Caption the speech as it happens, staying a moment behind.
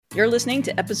You're listening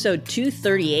to episode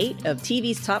 238 of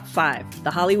TV's Top 5,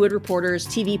 the Hollywood Reporter's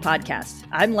TV podcast.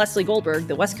 I'm Leslie Goldberg,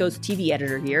 the West Coast TV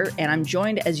editor here, and I'm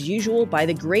joined as usual by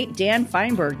the great Dan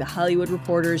Feinberg, the Hollywood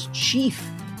Reporter's chief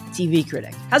TV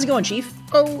critic. How's it going, Chief?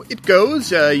 Oh, it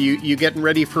goes. You getting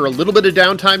ready for a little bit of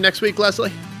downtime next week,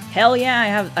 Leslie? Hell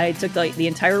yeah, I took the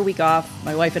entire week off.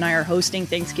 My wife and I are hosting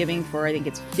Thanksgiving for, I think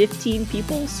it's 15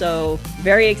 people, so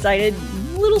very excited,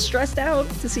 a little stressed out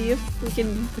to see if we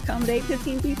can accommodate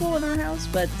 15 people in our house,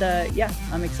 but yeah,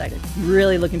 I'm excited.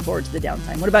 Really looking forward to the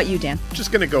downtime. What about you, Dan?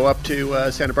 Just going to go up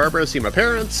to Santa Barbara, see my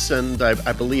parents, and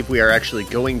I believe we are actually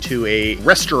going to a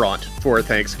restaurant for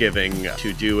Thanksgiving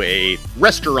to do a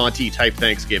restaurant-y type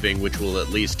Thanksgiving, which will at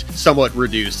least somewhat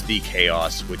reduce the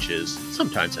chaos, which is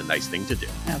sometimes a nice thing to do.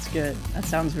 That's good. That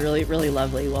sounds really, really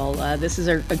lovely. Well, this is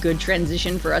a good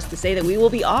transition for us to say that we will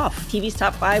be off. TV's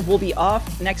Top 5 will be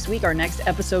off next week. Our next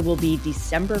episode will be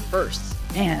December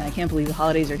 1st. Man, I can't believe the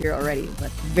holidays are here already,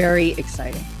 but very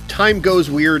exciting. Time goes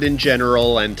weird in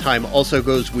general, and time also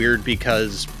goes weird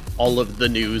because all of the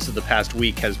news of the past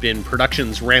week has been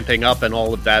productions ramping up and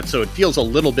all of that, so it feels a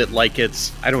little bit like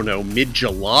it's, I don't know,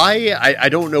 mid-July? I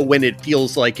don't know when it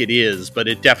feels like it is, but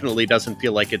it definitely doesn't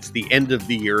feel like it's the end of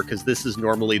the year, because this is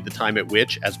normally the time at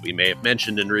which, as we may have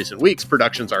mentioned in recent weeks,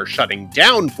 productions are shutting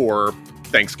down for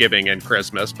Thanksgiving and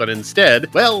Christmas, but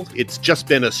instead, well, it's just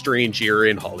been a strange year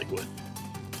in Hollywood.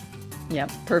 Yeah,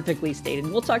 perfectly stated.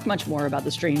 We'll talk much more about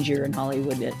the strange year in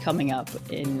Hollywood coming up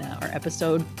in our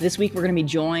episode. This week, we're going to be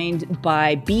joined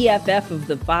by BFF of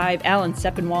the Five, Alan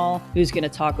Sepinwall, who's going to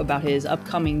talk about his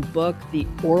upcoming book, The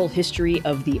Oral History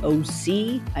of the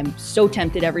OC. I'm so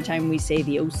tempted every time we say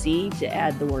the OC to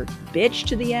add the word bitch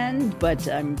to the end, but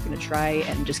I'm going to try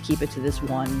and just keep it to this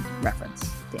one reference.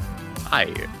 Dan. I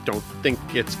don't think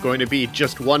it's going to be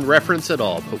just one reference at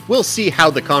all, but we'll see how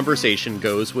the conversation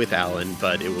goes with Alan,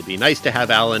 but it will be nice to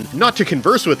have Alan not to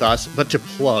converse with us, but to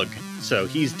plug. So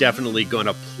he's definitely going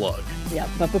to plug. Yeah,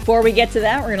 but before we get to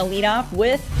that, we're going to lead off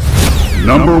with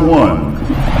Number 1.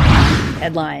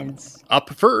 Headlines.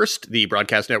 Up first, the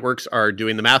broadcast networks are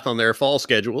doing the math on their fall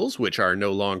schedules, which are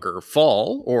no longer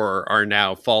fall, or are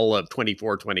now fall of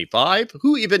 24-25.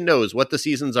 Who even knows what the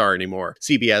seasons are anymore?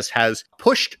 CBS has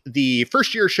pushed the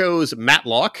first-year shows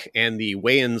Matlock and the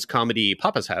Wayans comedy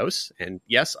Papa's House. And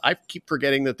yes, I keep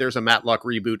forgetting that there's a Matlock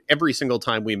reboot every single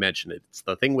time we mention it. It's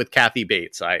the thing with Kathy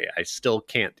Bates. I still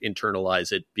can't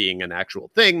internalize it being an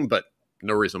actual thing, but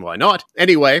no reason why not.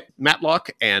 Anyway, Matlock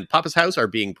and Papa's House are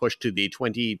being pushed to the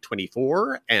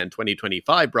 2024 and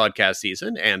 2025 broadcast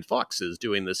season, and Fox is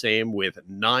doing the same with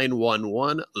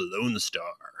 911 Lone Star.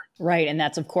 Right, and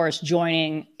that's, of course,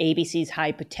 joining ABC's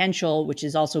High Potential, which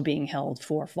is also being held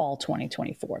for fall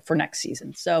 2024 for next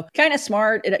season. So kind of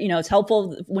smart. It's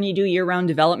helpful when you do year-round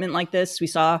development like this. We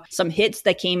saw some hits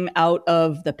that came out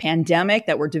of the pandemic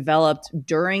that were developed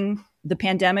during the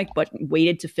pandemic, but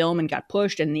waited to film and got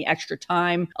pushed, and the extra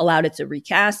time allowed it to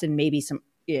recast and maybe some,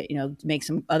 make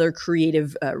some other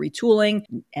creative retooling,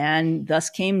 and thus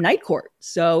came Night Court.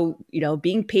 So,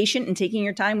 being patient and taking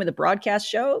your time with a broadcast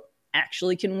show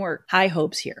actually can work. High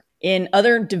hopes here. In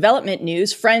other development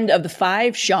news, friend of the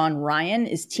Five, Sean Ryan,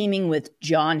 is teaming with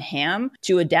John Hamm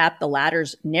to adapt the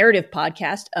latter's narrative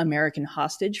podcast, American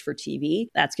Hostage, for TV.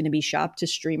 That's going to be shopped to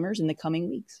streamers in the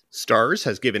coming weeks. Starz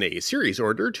has given a series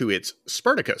order to its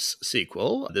Spartacus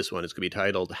sequel. This one is going to be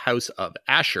titled House of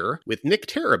Asher, with Nick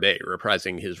Tarabay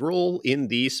reprising his role in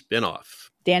the spinoff.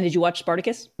 Dan, did you watch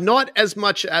Spartacus? Not as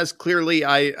much as clearly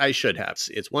I should have.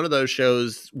 It's one of those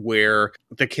shows where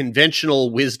the conventional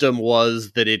wisdom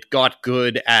was that it got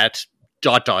good at ...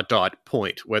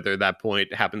 point, whether that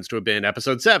point happens to have been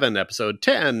episode 7, episode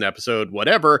 10, episode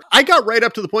whatever. I got right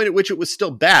up to the point at which it was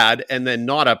still bad, and then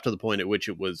not up to the point at which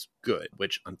it was good,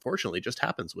 which unfortunately just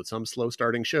happens with some slow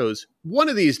starting shows. One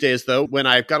of these days, though, when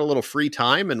I've got a little free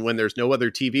time and when there's no other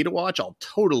TV to watch, I'll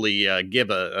totally give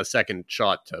a second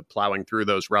shot to plowing through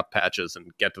those rough patches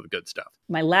and get to the good stuff.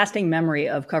 My lasting memory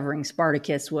of covering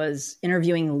Spartacus was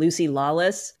interviewing Lucy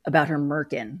Lawless about her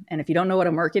merkin. And if you don't know what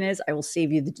a merkin is, I will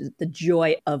save you the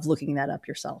joy of looking that up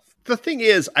yourself. The thing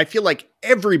is, I feel like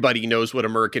everybody knows what a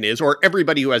merkin is, or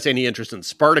everybody who has any interest in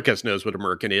Spartacus knows what a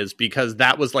merkin is, because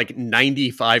that was like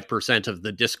 95% of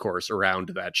the discourse around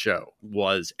that show,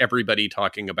 was everybody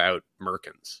talking about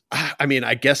merkins. I mean,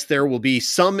 I guess there will be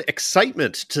some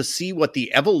excitement to see what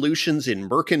the evolutions in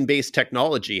merkin-based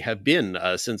technology have been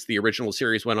since the original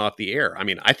series went off the air. I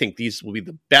mean, I think these will be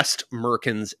the best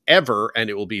merkins ever, and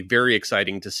it will be very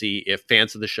exciting to see if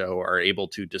fans of the show are able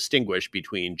to distinguish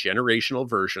between generational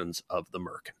versions of the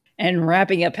merkin. And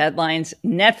wrapping up headlines,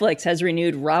 Netflix has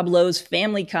renewed Rob Lowe's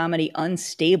family comedy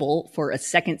Unstable for a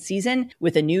second season,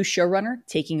 with a new showrunner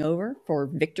taking over for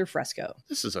Victor Fresco.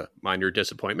 This is a minor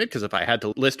disappointment, because if I had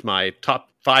to list my top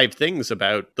 5 things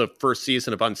about the first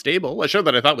season of Unstable, a show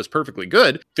that I thought was perfectly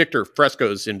good, Victor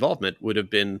Fresco's involvement would have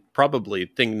been probably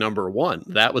thing number 1.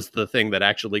 That was the thing that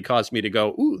actually caused me to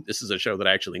go, ooh, this is a show that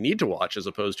I actually need to watch, as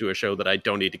opposed to a show that I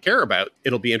don't need to care about.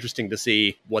 It'll be interesting to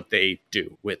see what they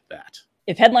do with that.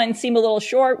 If headlines seem a little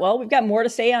short, well, we've got more to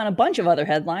say on a bunch of other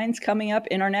headlines coming up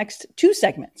in our next 2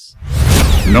 segments.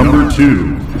 Number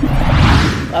 2.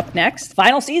 Up next,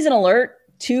 final season alert.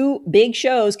 2 big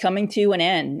shows coming to an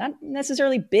end. Not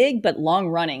necessarily big, but long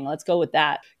running. Let's go with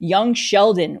that. Young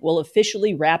Sheldon will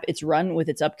officially wrap its run with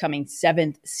its upcoming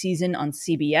 7th season on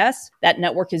CBS. That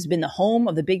network has been the home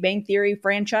of the Big Bang Theory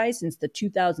franchise since the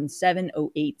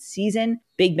 2007-08 season.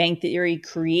 Big Bang Theory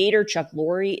creator Chuck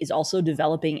Lorre is also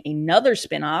developing another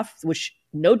spinoff, which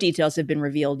no details have been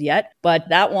revealed yet, but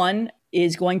that one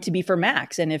is going to be for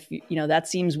Max. And if that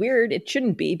seems weird, it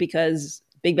shouldn't be, because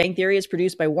Big Bang Theory is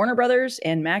produced by Warner Brothers,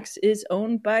 and Max is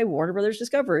owned by Warner Brothers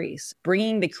Discoveries,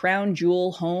 bringing the crown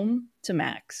jewel home to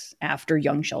Max after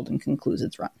Young Sheldon concludes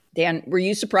its run. Dan, were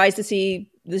you surprised to see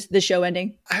this show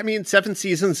ending? I mean, 7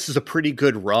 seasons is a pretty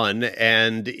good run,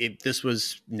 and this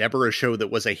was never a show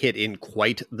that was a hit in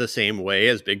quite the same way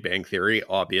as Big Bang Theory,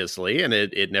 obviously, and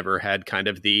it never had kind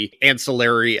of the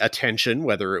ancillary attention,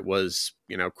 whether it was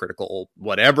critical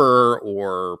whatever,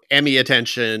 or Emmy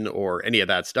attention, or any of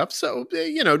that stuff. So,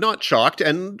 not shocked.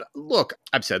 And look,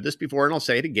 I've said this before and I'll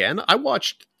say it again. I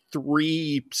watched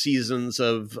 3 seasons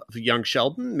of Young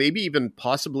Sheldon, maybe even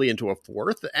possibly into a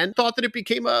 4th, and thought that it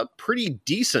became a pretty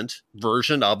decent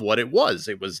version of what it was.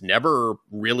 It was never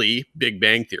really Big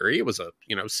Bang Theory. It was a,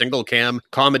 single cam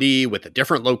comedy with a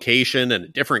different location and a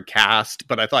different cast,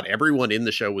 but I thought everyone in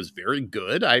the show was very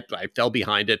good. I fell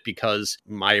behind it because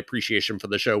my appreciation for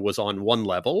the show was on one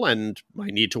level and my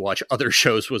need to watch other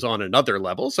shows was on another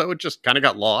level, so it just kind of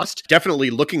got lost. Definitely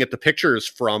looking at the pictures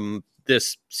from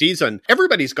this season,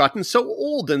 everybody's gotten so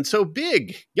old and so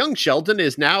big. Young Sheldon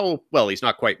is now, well, he's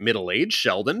not quite middle-aged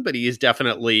Sheldon, but he is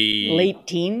definitely late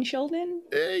teen Sheldon?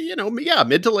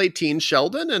 Mid to late teen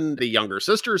Sheldon, and the younger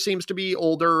sister seems to be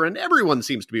older, and everyone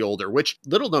seems to be older, which,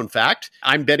 little known fact,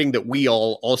 I'm betting that we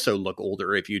all also look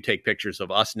older if you take pictures of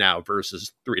us now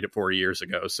versus 3 to 4 years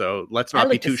ago. So let's not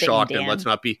be too shocked, Dan. And let's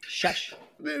not be... Shush.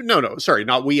 No, sorry,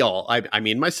 not we all. I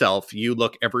mean myself. You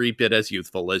look every bit as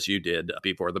youthful as you did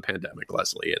before the pandemic,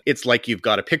 Leslie. It's like you've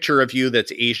got a picture of you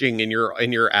that's aging in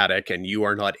your attic, and you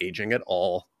are not aging at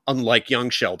all. Unlike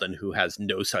Young Sheldon, who has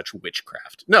no such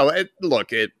witchcraft. No,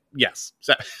 yes,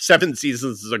 7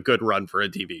 seasons is a good run for a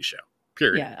TV show.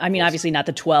 Period. Yeah, I mean, obviously not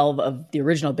the 12 of the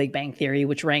original Big Bang Theory,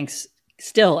 which ranks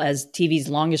still as TV's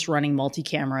longest running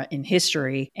multi-camera in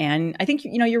history. And I think,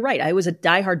 you're right. I was a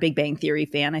diehard Big Bang Theory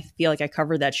fan. I feel like I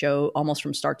covered that show almost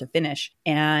from start to finish.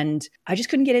 And I just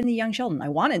couldn't get into Young Sheldon. I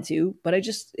wanted to, but it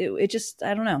just,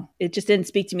 I don't know. It just didn't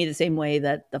speak to me the same way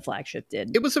that the flagship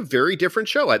did. It was a very different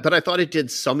show, but I thought it did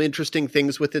some interesting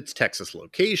things with its Texas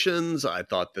locations. I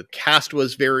thought the cast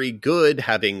was very good.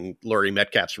 Having Laurie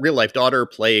Metcalf's real life daughter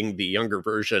playing the younger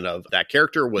version of that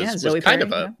character was kind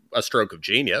of a stroke of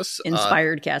genius.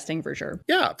 Inspired casting for sure.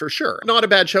 Yeah, for sure. Not a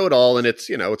bad show at all. And it's,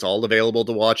 it's all available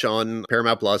to watch on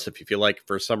Paramount Plus if you feel like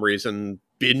for some reason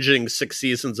binging 6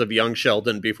 seasons of Young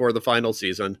Sheldon before the final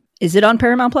season. Is it on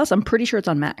Paramount Plus? I'm pretty sure it's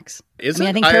on Max. I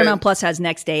think Paramount Plus has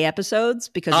next day episodes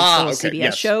because it's still a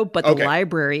CBS show, but the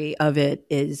library of it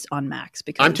is on Max.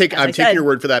 Because I'm taking your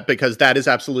word for that, because that is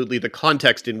absolutely the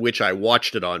context in which I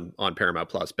watched it on Paramount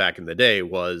Plus back in the day,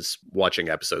 was watching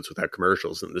episodes without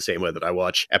commercials in the same way that I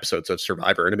watch episodes of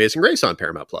Survivor and Amazing Race on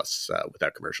Paramount Plus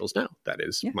without commercials now. That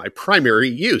is my primary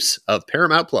use of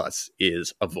Paramount Plus,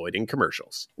 is avoiding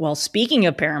commercials. Well, speaking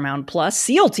of Paramount Plus,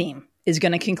 SEAL Team is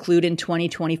going to conclude in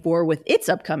 2024 with its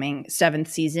upcoming 7th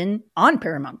season on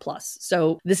Paramount Plus.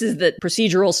 So this is the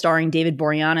procedural starring David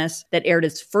Boreanaz that aired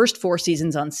its first 4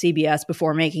 seasons on CBS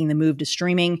before making the move to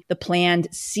streaming. The planned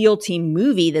SEAL Team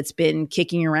movie that's been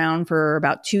kicking around for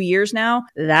about 2 years now,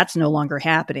 that's no longer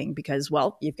happening because,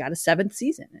 well, you've got a 7th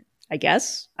season. I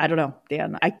guess. I don't know,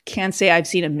 Dan. I can't say I've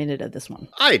seen a minute of this one.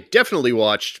 I definitely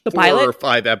watched the 4 pilot? or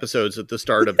 5 episodes at the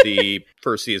start of the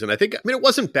first season. It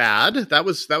wasn't bad. That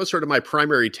was sort of my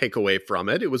primary takeaway from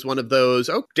it. It was one of those,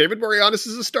 David Boreanaz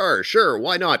is a star. Sure,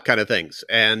 why not kind of things.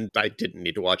 And I didn't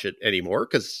need to watch it anymore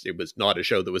because it was not a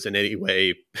show that was in any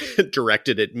way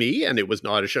directed at me. And it was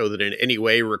not a show that in any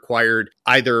way required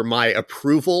either my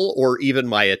approval or even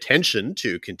my attention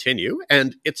to continue.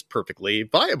 And it's perfectly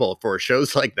viable for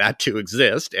shows like that to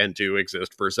exist and to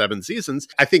exist for 7 seasons.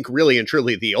 I think really and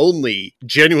truly the only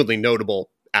genuinely notable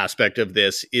aspect of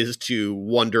this is to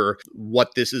wonder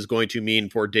what this is going to mean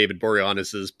for David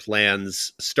Boreanaz's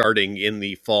plans starting in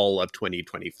the fall of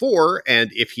 2024.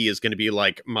 And if he is going to be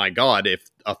like, my God,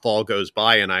 if a fall goes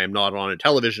by and I am not on a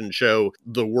television show,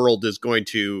 the world is going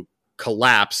to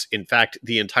collapse. In fact,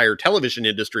 the entire television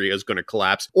industry is going to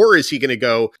collapse. Or is he going to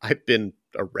go, I've been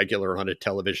a regular on a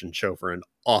television show for an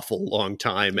awful long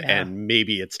time, and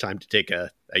maybe it's time to take a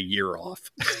year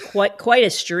off. Quite a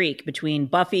streak between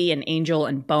Buffy and Angel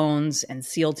and Bones and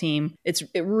SEAL Team. It's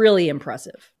really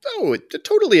impressive. Oh, it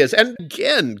totally is. And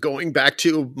again, going back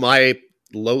to my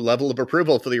low level of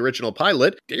approval for the original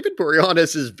pilot, David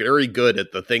Boreanaz is very good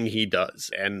at the thing he does.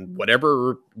 And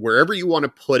wherever you want to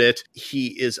put it, he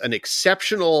is an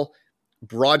exceptional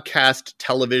broadcast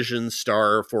television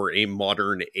star for a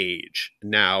modern age.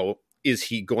 Now, is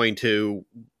he going to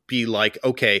be like,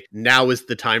 okay, now is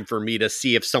the time for me to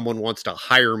see if someone wants to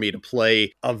hire me to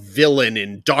play a villain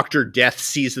in Dr. Death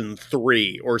season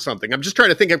 3 or something? I'm just trying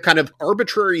to think of kind of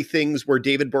arbitrary things where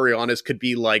David Boreanaz could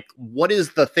be like, what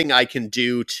is the thing I can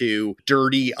do to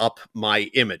dirty up my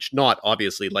image? Not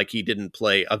obviously like he didn't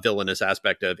play a villainous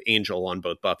aspect of Angel on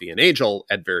both Buffy and Angel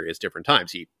at various different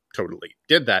times. He totally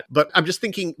did that. But I'm just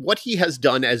thinking what he has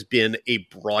done has been a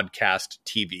broadcast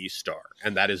TV star.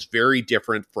 And that is very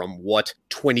different from what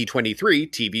 2023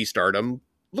 TV stardom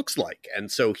looks like. And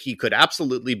so he could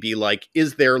absolutely be like,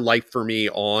 is there life for me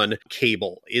on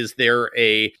cable? Is there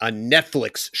a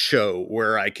Netflix show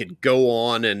where I could go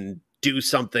on and do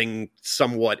something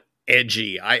somewhat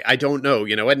edgy? I don't know,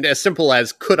 and as simple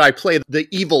as, could I play the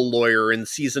evil lawyer in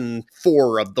season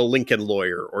 4 of The Lincoln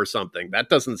Lawyer or something? That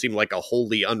doesn't seem like a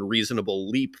wholly unreasonable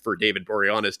leap for David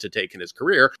Boreanaz to take in his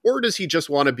career. Or does he just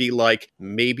want to be like,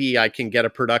 maybe I can get a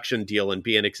production deal and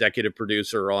be an executive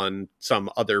producer on some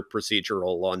other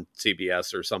procedural on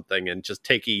CBS or something and just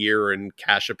take a year and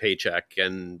cash a paycheck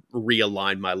and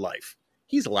realign my life?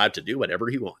 He's allowed to do whatever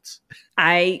he wants.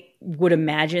 I would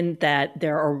imagine that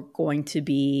there are going to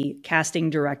be casting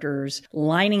directors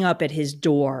lining up at his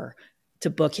door to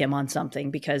book him on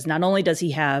something, because not only does he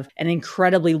have an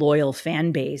incredibly loyal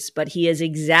fan base, but he is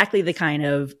exactly the kind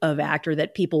of actor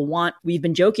that people want. We've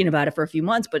been joking about it for a few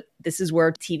months, but this is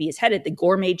where TV is headed, the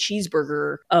gourmet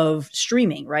cheeseburger of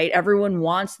streaming, right? Everyone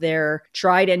wants their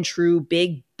tried and true,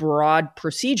 big, broad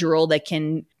procedural that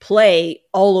can play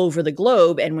all over the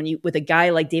globe. And with a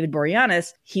guy like David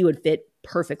Boreanaz, he would fit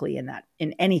perfectly in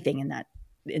anything in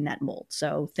that mold.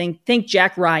 So think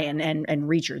Jack Ryan and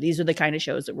Reacher. These are the kind of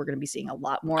shows that we're going to be seeing a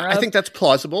lot more of. I think that's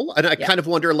plausible. And I kind of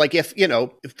wonder, like, if,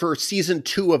 for season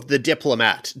 2 of The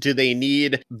Diplomat, do they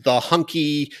need the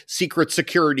hunky secret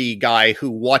security guy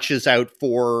who watches out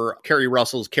for Kerry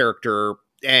Russell's character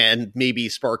and maybe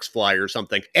sparks fly or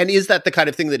something? And is that the kind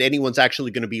of thing that anyone's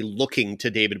actually going to be looking to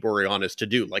David Boreanaz to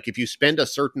do? Like, if you spend a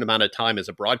certain amount of time as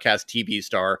a broadcast TV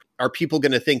star, are people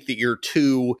going to think that you're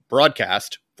too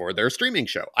broadcast for their streaming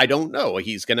show? I don't know.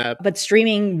 But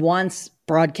streaming wants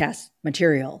broadcast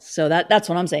material. So that's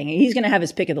what I'm saying. He's going to have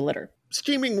his pick of the litter.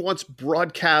 Streaming wants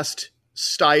broadcast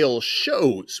style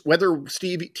shows. Whether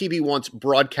TV wants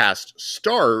broadcast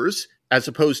stars as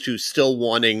opposed to still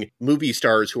wanting movie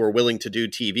stars who are willing to do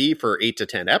TV for 8 to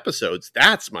 10 episodes,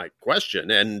 that's my question.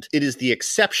 And it is the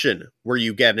exception where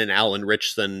you get an Alan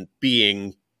Ritchson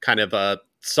being kind of a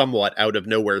somewhat out of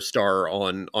nowhere star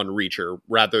on Reacher,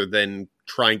 rather than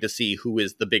trying to see who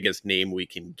is the biggest name we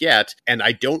can get. And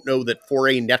I don't know that for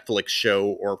a Netflix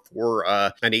show or for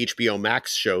an HBO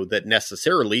Max show that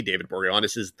necessarily David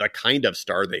Boreanaz is the kind of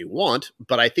star they want,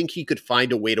 but I think he could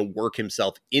find a way to work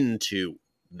himself into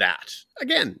that.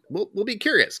 Again, we'll be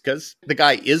curious, because the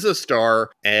guy is a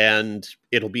star, and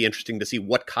it'll be interesting to see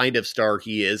what kind of star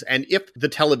he is, and if the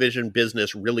television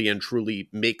business really and truly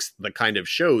makes the kind of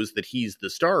shows that he's the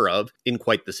star of in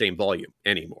quite the same volume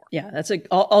anymore. Yeah, that's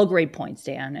all great points,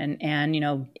 Dan. And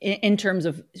in terms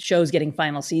of shows getting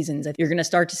final seasons, you're going to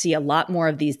start to see a lot more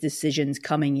of these decisions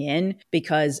coming in,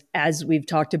 because as we've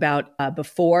talked about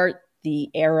before,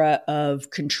 the era of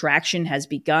contraction has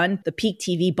begun. The peak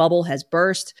TV bubble has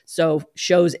burst. So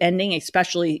shows ending,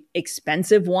 especially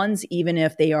expensive ones, even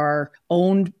if they are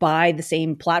owned by the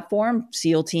same platform.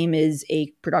 SEAL Team is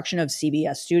a production of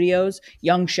CBS Studios.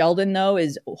 Young Sheldon, though,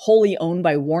 is wholly owned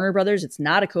by Warner Brothers. It's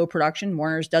not a co-production.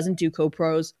 Warner's doesn't do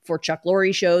co-pros for Chuck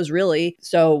Lorre shows, really.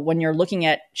 So when you're looking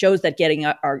at shows that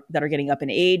are getting up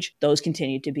in age, those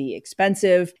continue to be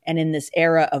expensive. And in this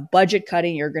era of budget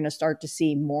cutting, you're going to start to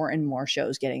see more and more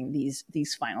shows getting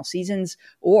these final seasons.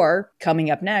 Or coming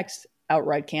up next,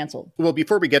 outright canceled. Well,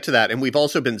 before we get to that, and we've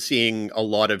also been seeing a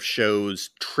lot of shows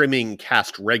trimming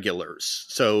cast regulars.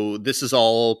 So this is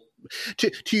all,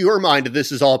 to your mind,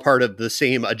 this is all part of the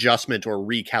same adjustment or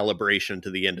recalibration to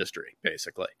the industry,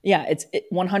 basically. Yeah, it's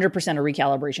 100% a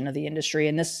recalibration of the industry.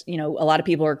 And this, a lot of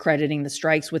people are crediting the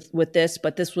strikes with this,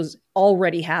 but this was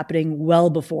already happening well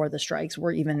before the strikes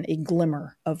were even a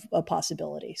glimmer of a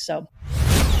possibility. So,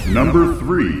 Number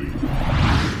 3.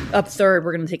 Up third,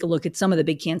 we're going to take a look at some of the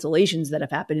big cancellations that have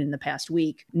happened in the past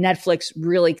week. Netflix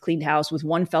really cleaned house with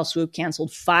one fell swoop,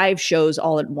 canceled 5 shows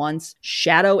all at once.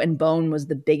 Shadow and Bone was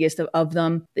the biggest of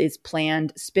them. Its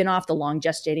planned spin-off, The Long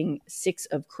Gestating Six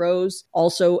of Crows,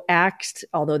 also axed,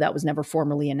 although that was never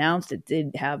formally announced. It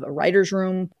did have a writer's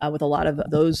room with a lot of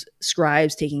those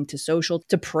scribes taking to social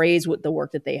to praise what the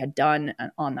work that they had done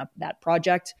on that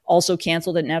project. Also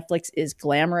canceled at Netflix is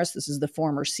Glamorous. This is the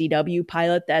former CW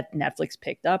pilot that Netflix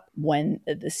picked up when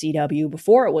the CW,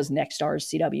 before it was Nextstar's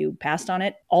CW, passed on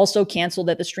it. Also canceled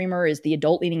at the streamer is the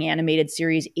adult-leaning animated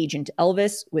series Agent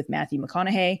Elvis with Matthew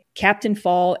McConaughey, Captain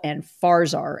Fall, and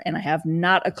Farzar. And I have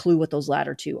not a clue what those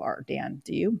latter two are. Dan,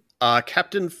 do you?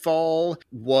 Captain Fall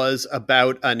was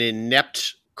about an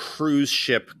inept cruise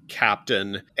ship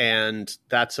captain, and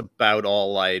that's about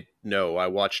all I know. I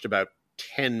watched about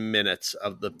 10 minutes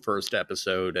of the first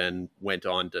episode and went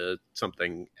on to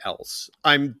something else.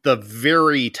 I'm the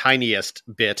very tiniest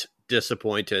bit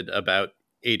disappointed about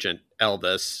Agent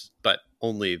Elvis, but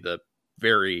only the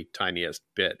very tiniest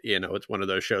bit. It's one of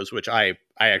those shows which I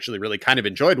actually really kind of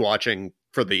enjoyed watching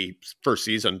for the first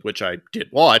season, which I did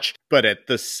watch. But at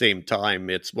the same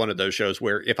time, it's one of those shows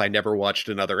where if I never watched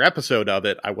another episode of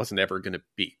it, I wasn't ever going to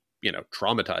be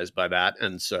traumatized by that.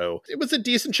 And so it was a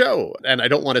decent show. And I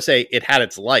don't want to say it had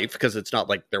its life, because it's not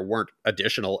like there weren't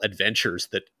additional adventures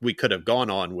that we could have gone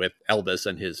on with Elvis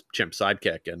and his chimp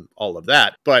sidekick and all of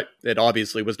that. But it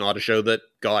obviously was not a show that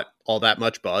got all that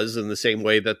much buzz, in the same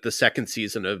way that the second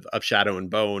season of Shadow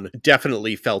and Bone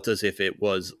definitely felt as if it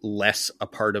was less a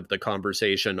part of the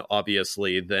conversation,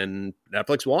 obviously, than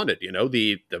Netflix wanted.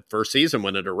 The first season,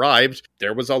 when it arrived,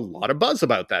 there was a lot of buzz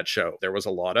about that show. There was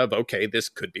a lot of, okay, this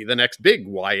could be the next big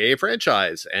YA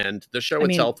franchise. And the show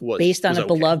itself was based on a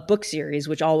beloved book series,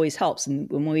 which always helps. And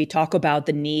when we talk about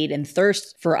the need and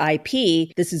thirst for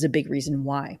IP, this is a big reason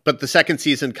why. But the second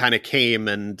season kind of came,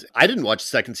 and I didn't watch the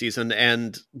second season,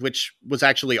 and which was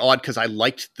actually odd, because I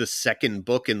liked the second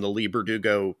book in the Lee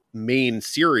Berdugo main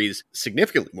series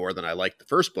significantly more than I liked the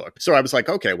first book. So I was like,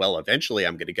 okay, well, eventually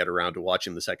I'm going to get around to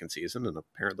watching the second season. And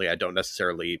apparently I don't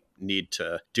necessarily need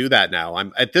to do that now.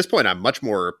 At this point, I'm much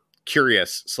more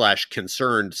curious /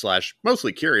 concerned /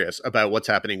 mostly curious about what's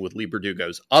happening with Lee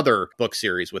Berdugo's other book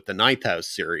series, with the Ninth House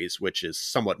series, which is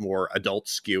somewhat more adult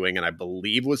skewing, and I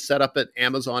believe was set up at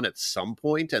Amazon at some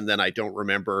point. And then I don't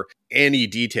remember any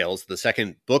details. The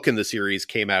second book in the series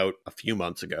came out a few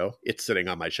months ago. It's sitting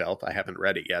on my shelf. I haven't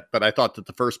read it yet, but I thought that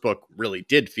the first book really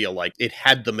did feel like it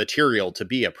had the material to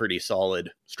be a pretty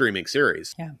solid streaming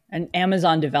series. Yeah. And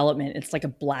Amazon development, it's like a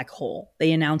black hole.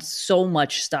 They announce so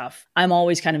much stuff. I'm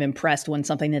always kind of impressed when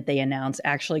something that they announce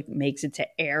actually makes it to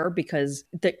air, because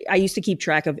I used to keep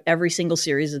track of every single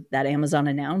series that Amazon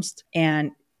announced,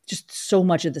 and just so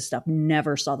much of the stuff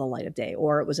never saw the light of day,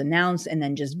 or it was announced and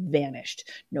then just vanished.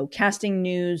 No casting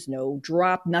news, no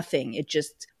drop, nothing. It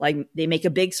just, like, they make a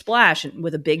big splash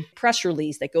with a big press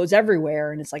release that goes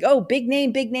everywhere. And it's like, oh, big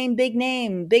name, big name, big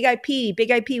name, big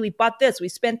IP, we bought this, we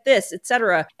spent this,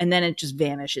 etc. And then it just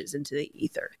vanishes into the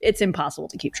ether. It's impossible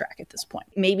to keep track at this point.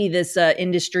 Maybe this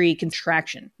industry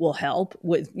contraction will help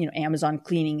with, Amazon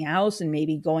cleaning house and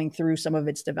maybe going through some of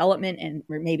its development and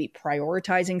maybe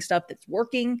prioritizing stuff that's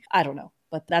working. I don't know,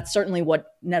 but that's certainly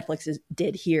what Netflix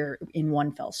did here in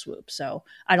one fell swoop. So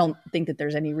I don't think that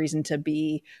there's any reason to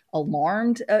be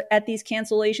alarmed at these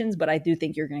cancellations, but I do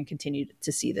think you're going to continue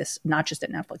to see this, not just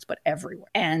at Netflix, but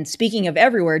everywhere. And speaking of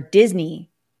everywhere, Disney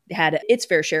had its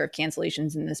fair share of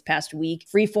cancellations in this past week.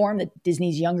 Freeform, the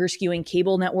Disney's younger skewing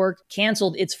cable network,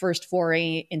 canceled its first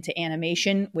foray into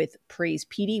animation with Praise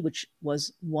Petey, which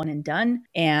was one and done.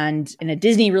 And in a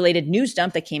Disney-related news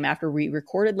dump that came after we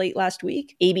recorded late last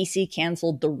week, ABC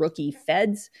canceled The Rookie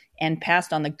Feds and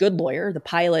passed on The Good Lawyer, the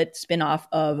pilot spinoff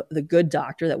of The Good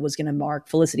Doctor that was going to mark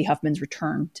Felicity Huffman's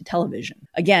return to television.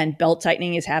 Again, belt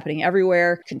tightening is happening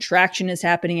everywhere. Contraction is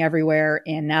happening everywhere.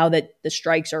 And now that the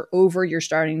strikes are over, you're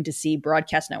starting to see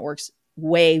broadcast networks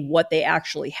weigh what they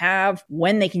actually have,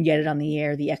 when they can get it on the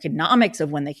air, the economics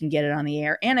of when they can get it on the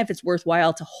air, and if it's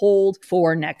worthwhile to hold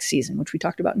for next season, which we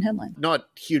talked about in Headline. Not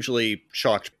hugely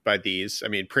shocked by these. I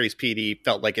mean, Praise PD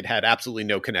felt like it had absolutely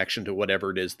no connection to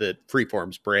whatever it is that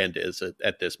Freeform's brand is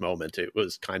at this moment. It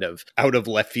was kind of out of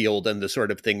left field and the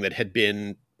sort of thing that had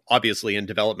been obviously in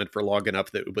development for long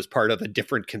enough that it was part of a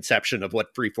different conception of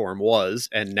what Freeform was.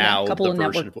 And now a couple of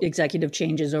network executive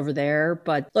changes over there.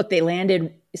 But look, they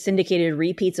landed syndicated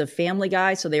repeats of Family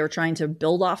Guy, so they were trying to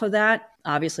build off of that.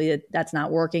 Obviously, that's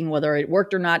not working. Whether it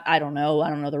worked or not, I don't know. I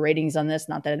don't know the ratings on this.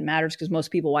 Not that it matters because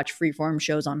most people watch Freeform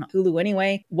shows on Hulu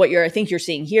anyway. What I think you're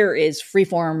seeing here is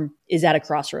Freeform is at a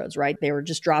crossroads, right? They were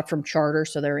just dropped from Charter,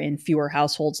 so they're in fewer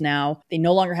households now. They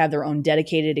no longer have their own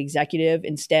dedicated executive.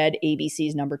 Instead,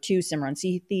 ABC's number 2, Simran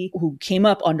Sethi, who came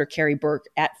up under Carrie Burke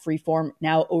at Freeform,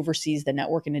 now oversees the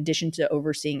network in addition to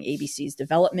overseeing ABC's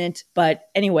development. But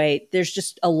anyway, there's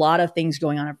just a lot of things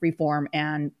going on at Freeform.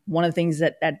 And one of the things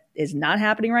that is not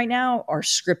happening right now are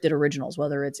scripted originals,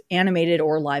 whether it's animated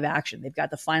or live action. They've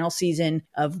got the final season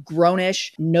of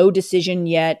Grownish, no decision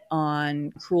yet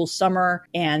on Cruel Summer,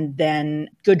 and then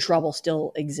Good Trouble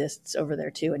still exists over there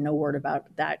too, and no word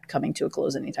about that coming to a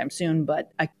close anytime soon,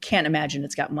 but I can't imagine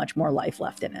it's got much more life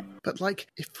left in it. But like,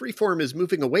 if Freeform is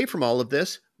moving away from all of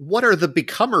this, what are the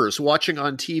becomers watching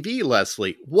on TV,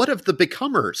 Leslie? What of the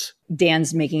becomers?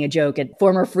 Dan's making a joke at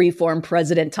former Freeform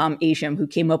president Tom Asham, who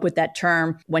came up with that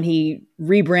term when he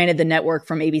rebranded the network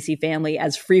from ABC Family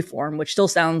as Freeform, which still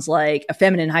sounds like a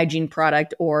feminine hygiene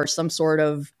product or some sort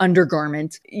of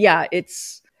undergarment. Yeah,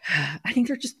 I think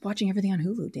they're just watching everything on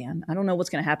Hulu, Dan. I don't know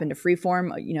what's going to happen to Freeform.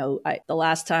 The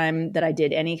last time that I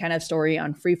did any kind of story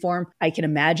on Freeform, I can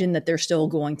imagine that they're still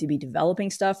going to be developing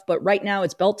stuff. But right now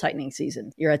it's belt tightening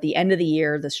season. You're at the end of the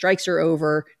year. The strikes are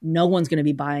over. No one's going to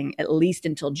be buying at least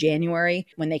until January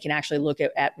when they can actually look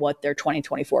at what their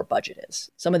 2024 budget is.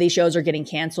 Some of these shows are getting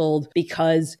canceled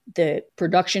because the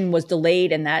production was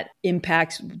delayed and that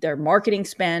impacts their marketing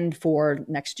spend for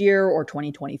next year or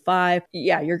 2025.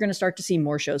 Yeah, you're going to start to see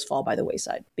more shows fall by the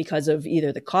wayside because of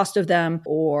either the cost of them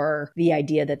or the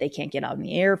idea that they can't get out in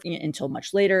the air until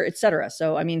much later, et cetera.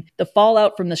 So, I mean, the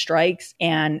fallout from the strikes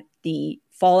and the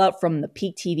fallout from the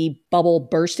peak TV bubble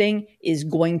bursting is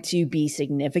going to be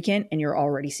significant, and you're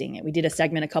already seeing it. We did a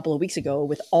segment a couple of weeks ago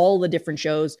with all the different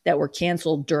shows that were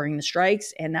canceled during the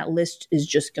strikes, and that list is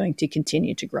just going to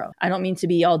continue to grow. I don't mean to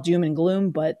be all doom and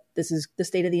gloom, but this is the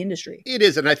state of the industry. It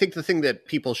is. And I think the thing that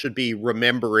people should be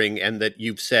remembering, and that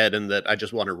you've said, and that I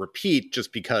just want to repeat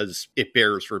just because it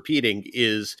bears repeating,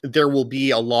 is there will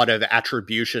be a lot of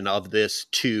attribution of this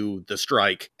to the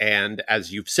strike. And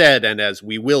as you've said, and as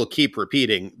we will keep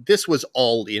repeating, this was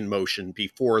all in motion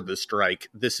before the strike.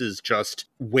 This is just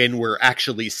when we're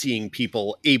actually seeing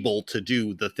people able to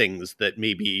do the things that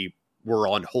maybe were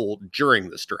on hold during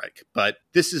the strike. But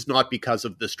this is not because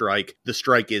of the strike. The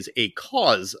strike is a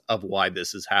cause of why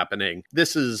this is happening.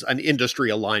 This is an industry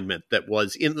alignment that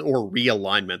was or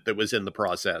realignment that was in the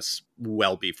process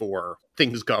well before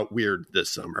things got weird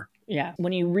this summer. Yeah.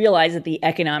 When you realize that the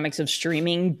economics of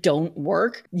streaming don't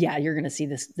work, yeah, you're going to see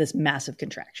this massive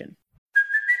contraction.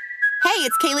 Hey,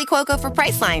 it's Kaylee Cuoco for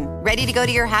Priceline. Ready to go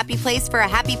to your happy place for a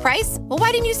happy price? Well,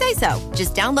 why didn't you say so?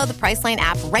 Just download the Priceline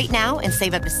app right now and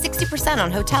save up to 60%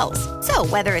 on hotels. So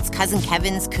whether it's Cousin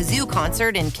Kevin's Kazoo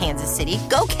Concert in Kansas City,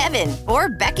 go Kevin, or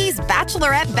Becky's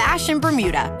Bachelorette Bash in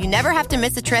Bermuda, you never have to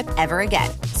miss a trip ever again.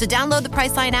 So download the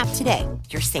Priceline app today.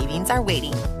 Your savings are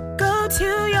waiting. Go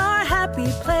to your happy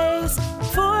place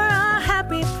for a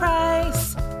happy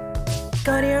price.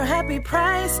 Go to your happy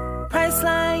price,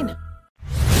 Priceline.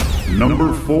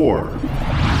 Number 4.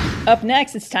 Up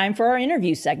next, it's time for our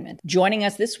interview segment. Joining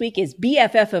us this week is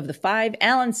BFF of the Five,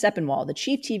 Alan Sepinwall, the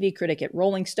chief TV critic at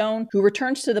Rolling Stone, who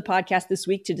returns to the podcast this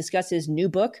week to discuss his new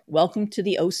book, Welcome to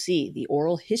the OC, The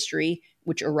Oral History,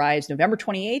 which arrives November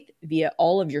 28th via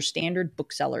all of your standard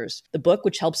booksellers. The book,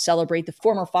 which helps celebrate the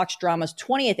former Fox drama's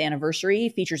 20th anniversary,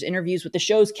 features interviews with the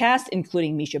show's cast,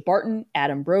 including Misha Barton,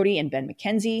 Adam Brody, and Ben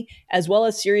McKenzie, as well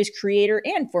as series creator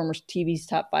and former TV's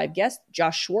Top 5 guest,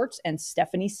 Josh Schwartz and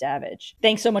Stephanie Savage.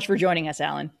 Thanks so much for joining us,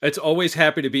 Alan. It's always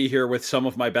happy to be here with some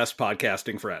of my best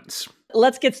podcasting friends.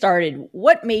 Let's get started.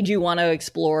 What made you want to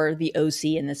explore the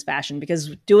OC in this fashion?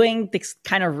 Because doing this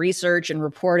kind of research and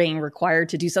reporting required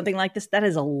to do something like this, that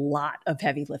is a lot of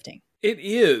heavy lifting. It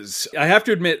is. I have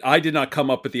to admit, I did not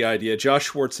come up with the idea. Josh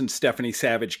Schwartz and Stephanie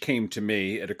Savage came to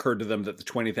me. It occurred to them that the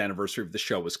 20th anniversary of the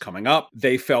show was coming up.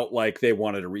 They felt like they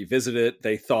wanted to revisit it.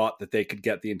 They thought that they could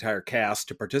get the entire cast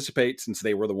to participate since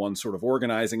they were the ones sort of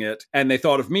organizing it. And they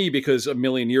thought of me because a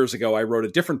million years ago, I wrote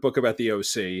a different book about the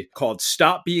OC called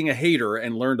Stop Being a Hater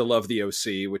and Learn to Love the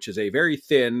OC, which is a very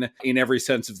thin, in every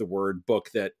sense of the word,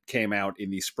 book that came out in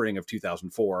the spring of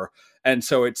 2004. And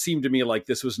so it seemed to me like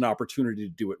this was an opportunity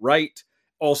to do it right.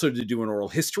 Also to do an oral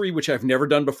history, which I've never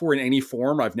done before in any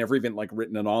form. I've never even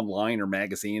written an online or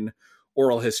magazine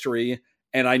oral history.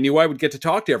 And I knew I would get to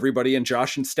talk to everybody. And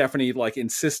Josh and Stephanie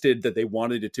insisted that they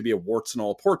wanted it to be a warts and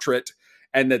all portrait,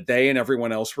 and that they and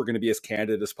everyone else were going to be as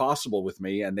candid as possible with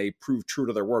me. And they proved true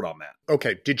to their word on that.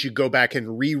 Okay. Did you go back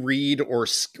and reread or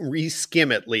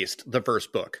reskim at least the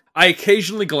first book? I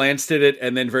occasionally glanced at it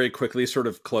and then very quickly sort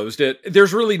of closed it.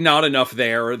 There's really not enough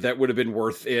there that would have been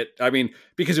worth it. I mean,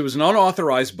 because it was an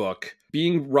unauthorized book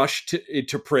being rushed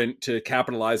into print to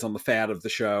capitalize on the fad of the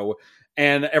show.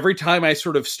 And every time I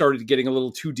sort of started getting a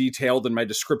little too detailed in my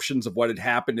descriptions of what had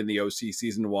happened in the OC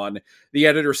season 1, the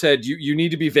editor said, you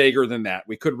need to be vaguer than that.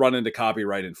 We could run into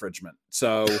copyright infringement.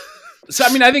 So,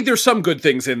 I mean, I think there's some good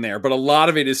things in there, but a lot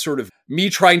of it is sort of me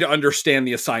trying to understand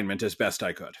the assignment as best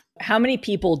I could. How many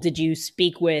people did you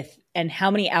speak with, and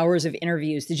how many hours of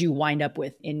interviews did you wind up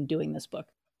with in doing this book?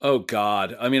 Oh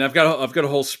God! I mean, I've got a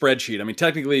whole spreadsheet. I mean,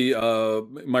 technically,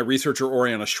 my researcher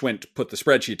Oriana Schwint put the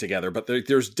spreadsheet together, but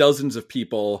there's dozens of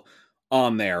people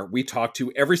on there. We talked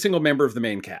to every single member of the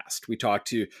main cast.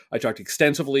 I talked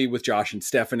extensively with Josh and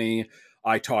Stephanie.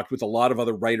 I talked with a lot of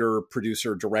other writer,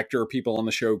 producer, director people on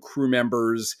the show, crew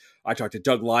members. I talked to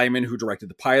Doug Lyman, who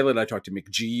directed the pilot. I talked to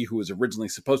McGee, who was originally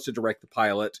supposed to direct the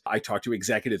pilot. I talked to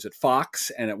executives at Fox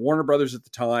and at Warner Brothers at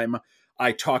the time.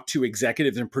 I talked to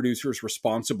executives and producers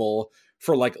responsible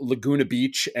for Laguna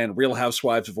Beach and Real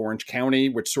Housewives of Orange County,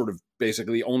 which sort of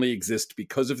basically only exist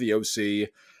because of the OC.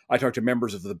 I talked to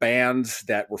members of the bands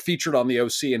that were featured on the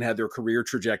OC and had their career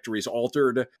trajectories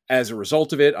altered as a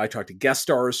result of it. I talked to guest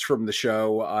stars from the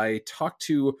show. I talked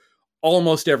to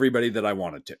almost everybody that I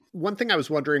wanted to. One thing I was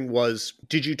wondering was,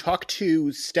 did you talk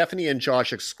to Stephanie and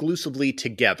Josh exclusively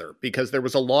together? Because there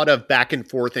was a lot of back and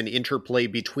forth and interplay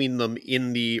between them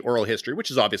in the oral history, which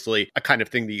is obviously a kind of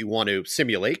thing that you want to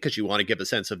simulate because you want to give a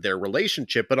sense of their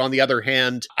relationship. But on the other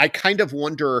hand, I kind of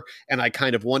wonder, and I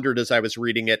kind of wondered as I was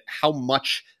reading it, how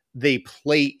much they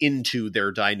play into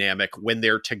their dynamic when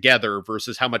they're together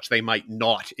versus how much they might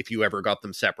not if you ever got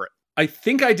them separate. I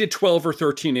think I did 12 or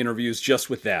 13 interviews just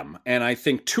with them. And I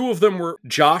think 2 of them were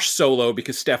Josh solo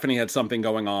because Stephanie had something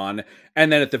going on. And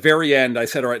then at the very end, I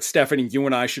said, all right, Stephanie, you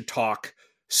and I should talk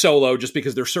solo just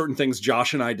because there's certain things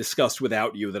Josh and I discussed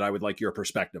without you that I would like your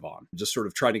perspective on. Just sort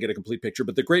of trying to get a complete picture.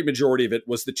 But the great majority of it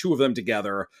was the 2 of them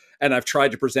together. And I've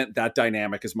tried to present that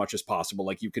dynamic as much as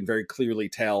possible. You can very clearly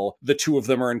tell the 2 of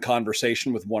them are in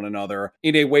conversation with one another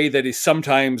in a way that is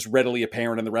sometimes readily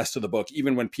apparent in the rest of the book,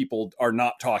 even when people are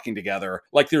not talking together.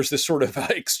 There's this sort of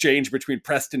exchange between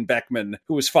Preston Beckman,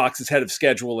 who was Fox's head of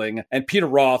scheduling, and Peter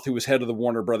Roth, who was head of the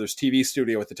Warner Brothers TV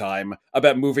studio at the time,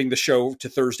 about moving the show to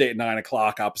Thursday at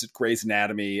 9:00 opposite Grey's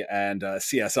Anatomy and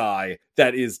CSI.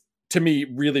 That is, to me,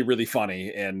 really, really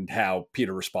funny in how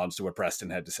Peter responds to what Preston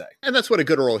had to say. And that's what a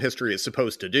good oral history is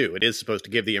supposed to do. It is supposed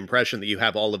to give the impression that you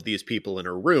have all of these people in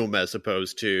a room as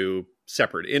opposed to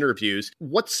separate interviews.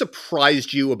 What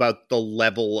surprised you about the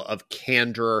level of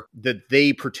candor that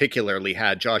they particularly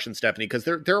had, Josh and Stephanie? Because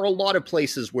there are a lot of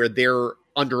places where they're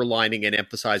underlining and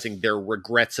emphasizing their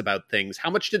regrets about things. How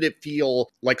much did it feel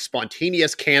like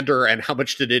spontaneous candor, and how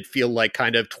much did it feel like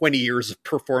kind of 20 years of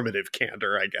performative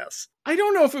candor, I guess? I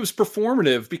don't know if it was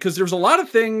performative because there's a lot of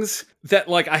things that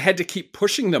I had to keep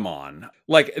pushing them on.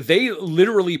 They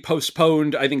literally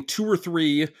postponed, I think, 2 or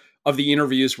 3 of the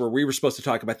interviews where we were supposed to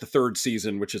talk about the 3rd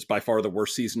season, which is by far the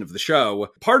worst season of the show.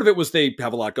 Part of it was they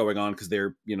have a lot going on because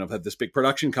they're, have this big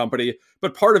production company.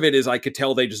 But part of it is I could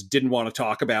tell they just didn't want to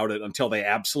talk about it until they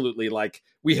absolutely,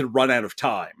 we had run out of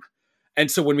time. And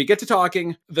so when we get to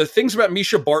talking, the things about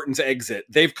Misha Barton's exit,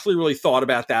 they've clearly thought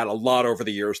about that a lot over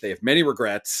the years. They have many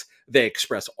regrets. They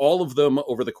express all of them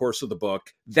over the course of the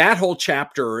book. That whole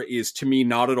chapter is, to me,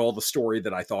 not at all the story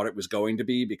that I thought it was going to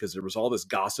be, because there was all this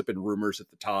gossip and rumors at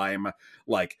the time.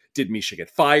 Did Misha get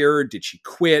fired? Did she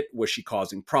quit? Was she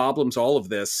causing problems? All of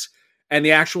this. And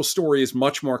the actual story is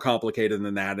much more complicated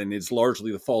than that, and is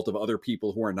largely the fault of other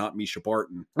people who are not Misha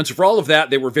Barton. And so for all of that,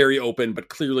 they were very open, but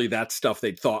clearly that's stuff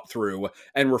they'd thought through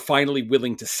and were finally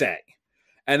willing to say.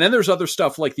 And then there's other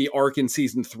stuff like the arc in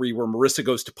season 3 where Marissa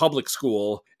goes to public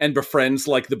school and befriends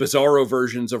the bizarro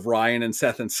versions of Ryan and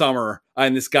Seth and Summer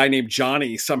and this guy named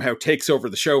Johnny somehow takes over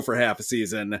the show for half a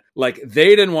season. Like,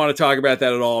 they didn't want to talk about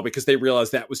that at all because they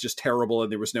realized that was just terrible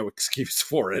and there was no excuse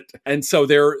for it. And so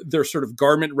their sort of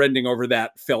garment rending over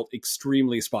that felt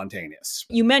extremely spontaneous.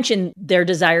 You mentioned their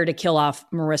desire to kill off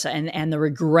Marissa and the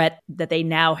regret that they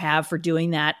now have for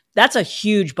doing that. That's a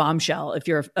huge bombshell if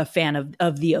you're a fan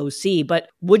of the OC. But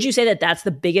would you say that that's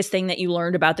the biggest thing that you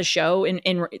learned about the show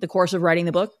in the course of writing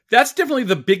the book? That's definitely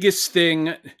the biggest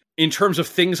thing in terms of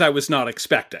things I was not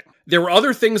expecting. There were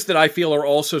other things that I feel are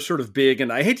also sort of big,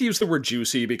 and I hate to use the word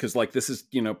juicy because, like, this is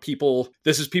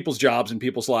people's jobs and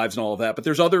people's lives and all of that, but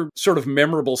there's other sort of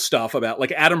memorable stuff about,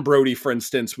 like, Adam Brody, for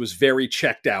instance, was very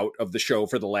checked out of the show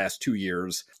for the last 2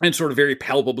 years and sort of very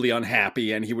palpably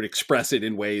unhappy, and he would express it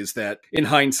in ways that, in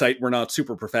hindsight, were not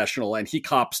super professional, and he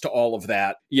cops to all of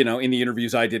that, in the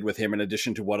interviews I did with him, in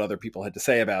addition to what other people had to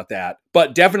say about that.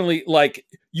 But definitely, like,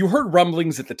 you heard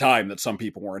rumblings at the time that some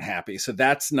people weren't happy, so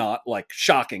that's not, like,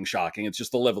 shocking. It's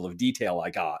just the level of detail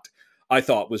I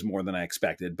thought was more than I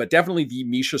expected. But definitely the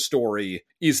Misha story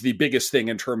is the biggest thing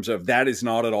in terms of that is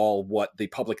not at all what the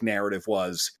public narrative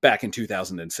was back in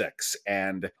 2006.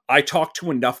 And I talked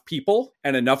to enough people,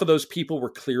 and enough of those people were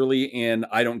clearly in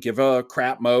I don't give a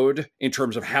crap mode in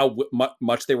terms of how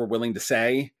much they were willing to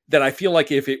say, that I feel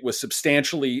like if it was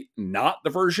substantially not the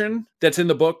version that's in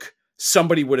the book,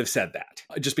 somebody would have said that,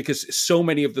 just because so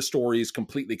many of the stories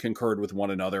completely concurred with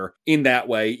one another in that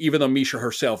way, even though Misha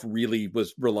herself really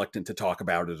was reluctant to talk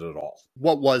about it at all.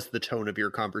 What was the tone of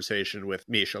your conversation with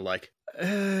Misha like?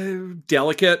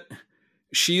 Delicate.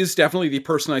 She is definitely the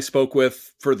person I spoke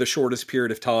with for the shortest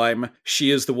period of time.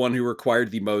 She is the one who required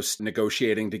the most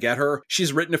negotiating to get her.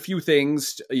 She's written a few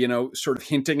things, sort of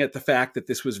hinting at the fact that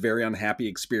this was a very unhappy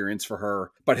experience for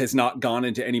her, but has not gone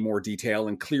into any more detail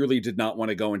and clearly did not want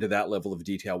to go into that level of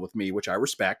detail with me, which I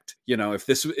respect. If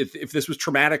this was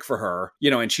traumatic for her,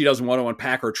 and she doesn't want to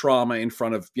unpack her trauma in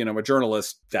front of, a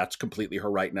journalist, that's completely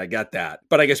her right, and I get that.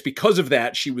 But I guess because of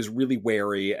that, she was really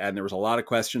wary, and there was a lot of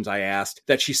questions I asked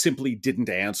that she simply didn't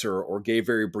answer or gave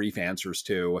very brief answers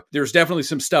to. There's definitely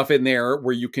some stuff in there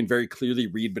where you can very clearly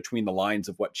read between the lines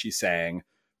of what she's saying.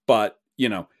 But,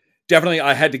 definitely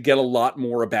I had to get a lot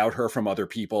more about her from other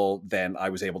people than I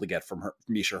was able to get from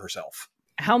Misha herself.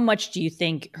 How much do you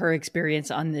think her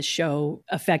experience on this show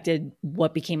affected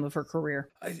what became of her career?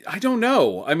 I don't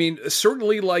know. I mean,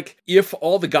 certainly, like, if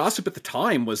all the gossip at the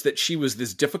time was that she was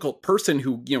this difficult person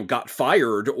who, got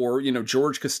fired, or,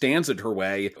 George Costanza'd her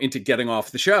way into getting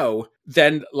off the show,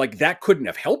 then, like, that couldn't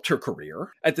have helped her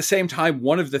career. At the same time,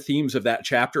 one of the themes of that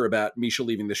chapter about Misha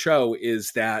leaving the show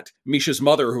is that Misha's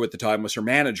mother, who at the time was her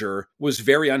manager, was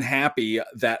very unhappy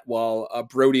that while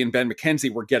Brody and Ben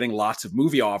McKenzie were getting lots of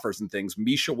movie offers and things,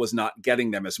 Misha was not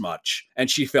getting them as much. And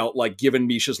she felt like, given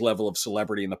Misha's level of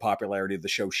celebrity and the popularity of the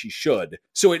show, she should.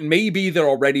 So it may be that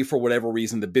already, for whatever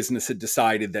reason, the business had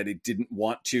decided that it didn't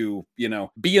want to,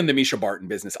 be in the Misha Barton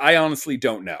business. I honestly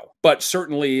don't know. But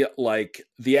certainly, like,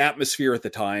 the atmosphere at the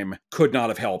time could not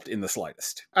have helped in the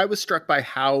slightest. I was struck by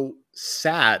how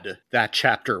sad that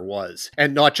chapter was.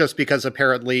 And not just because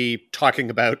apparently talking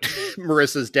about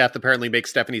Marissa's death apparently makes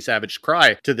Stephanie Savage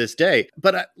cry to this day,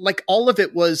 but like all of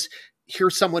it was,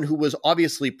 here's someone who was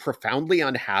obviously profoundly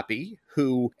unhappy,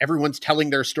 who everyone's telling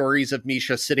their stories of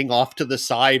Misha sitting off to the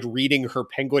side, reading her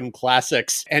Penguin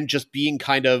classics and just being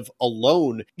kind of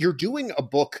alone. You're doing a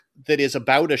book that is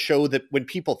about a show that when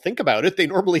people think about it, they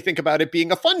normally think about it being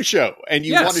a fun show, and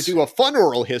you want to do a fun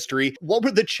oral history. What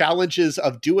were the challenges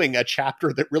of doing a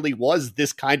chapter that really was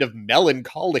this kind of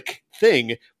melancholic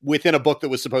thing within a book that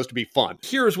was supposed to be fun?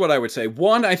 Here's what I would say.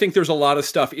 One, I think there's a lot of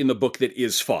stuff in the book that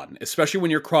is fun, especially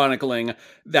when you're chronicling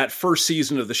that first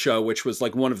season of the show, which was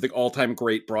like one of the all-time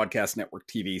great broadcast network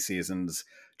TV seasons.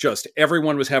 Just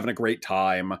everyone was having a great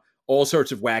time. All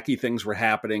sorts of wacky things were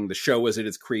happening. The show was at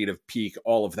its creative peak,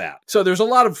 all of that. So there's a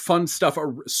lot of fun stuff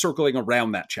circling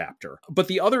around that chapter. But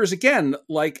the other is, again,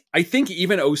 like, I think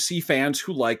even OC fans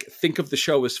who, like, think of the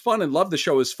show as fun and love the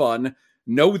show as fun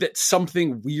know that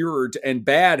something weird and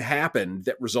bad happened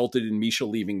that resulted in Misha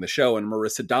leaving the show and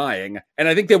Marissa dying. And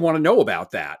I think they want to know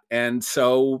about that. And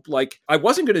so, like, I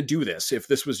wasn't going to do this if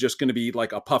this was just going to be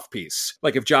like a puff piece.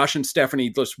 Like, if Josh and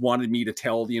Stephanie just wanted me to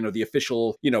tell, the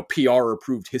official, PR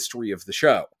approved history of the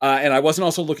show. And I wasn't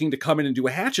also looking to come in and do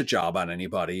a hatchet job on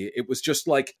anybody. It was just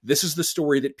like, this is the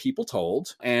story that people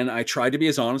told. And I tried to be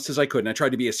as honest as I could. And I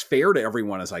tried to be as fair to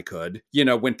everyone as I could.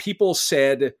 When people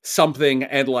said something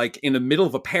and, like, in the middle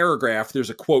of a paragraph, there's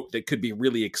a quote that could be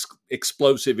really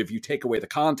explosive if you take away the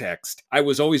context. I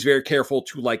was always very careful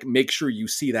to like make sure you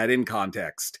see that in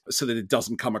context so that it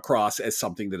doesn't come across as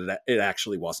something that it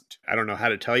actually wasn't. I don't know how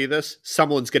to tell you this.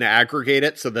 Someone's going to aggregate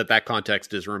it so that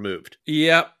context is removed.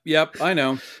 Yep. I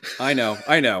know.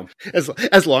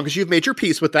 As long as you've made your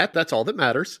peace with that, that's all that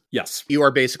matters. Yes. You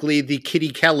are basically the Kitty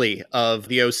Kelly of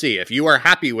the OC. If you are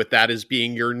happy with that as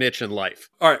being your niche in life.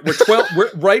 All right.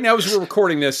 We're right now as we're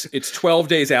recording this, it's 12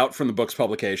 days out from the book's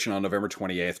publication on November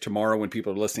 28th. Tomorrow, when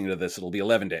people are listening to this, it'll be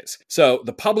 11 days. So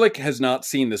the public has not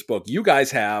seen this book. You guys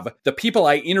have. The people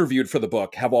I interviewed for the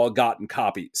book have all gotten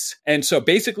copies. And so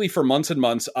basically for months and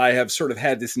months, I have sort of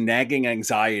had this nagging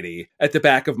anxiety at the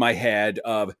back of my head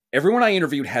of everyone I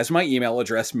interviewed has my email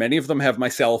address. Many of them have my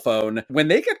cell phone. When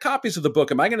they get copies of the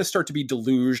book, am I going to start to be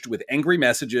deluged with angry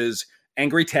messages,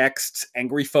 angry texts,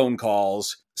 angry phone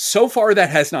calls? So far, that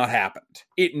has not happened.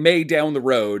 It may down the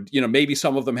road, maybe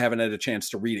some of them haven't had a chance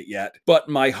to read it yet. But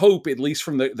my hope, at least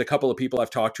from the couple of people I've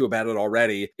talked to about it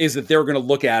already, is that they're going to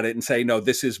look at it and say, no,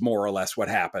 this is more or less what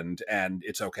happened and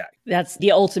it's okay. That's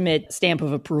the ultimate stamp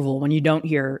of approval when you don't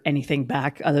hear anything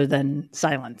back other than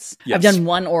silence. Yes. I've done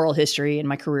one oral history in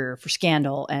my career for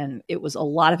Scandal, and it was a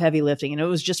lot of heavy lifting. And it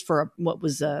was just for what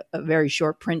was a very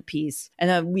short print piece. And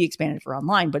then we expanded for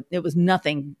online, but it was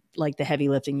nothing like the heavy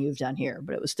lifting you've done here,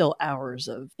 but it was still hours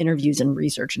of interviews and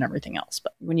research and everything else.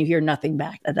 But when you hear nothing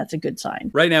back, that's a good sign.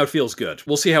 Right now, it feels good.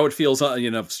 We'll see how it feels,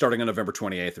 starting on November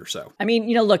 28th or so. I mean,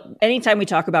 look, anytime we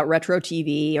talk about retro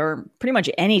TV or pretty much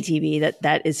any TV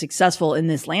that is successful in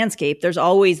this landscape, there's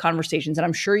always conversations, and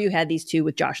I'm sure you had these too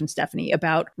with Josh and Stephanie,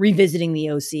 about revisiting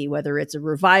the OC, whether it's a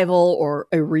revival or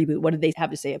a reboot. What did they have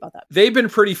to say about that? They've been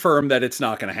pretty firm that it's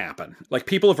not going to happen. Like,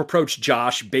 people have approached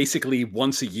Josh basically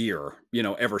once a year,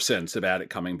 ever since about it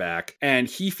coming back. And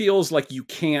he feels like you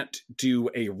can't do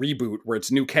a reboot where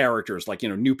it's new characters, like,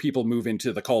 new people move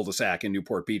into the cul-de-sac in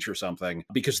Newport Beach or something,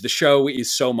 because the show is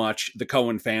so much the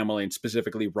Cohen family, and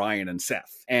specifically Ryan and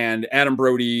Seth. And Adam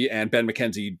Brody and Ben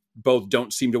McKenzie both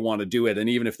don't seem to want to do it. And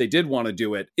even if they did want to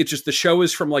do it, it's just the show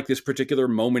is from like this particular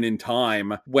moment in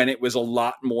time when it was a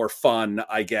lot more fun,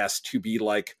 I guess, to be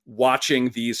like watching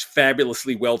these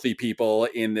fabulously wealthy people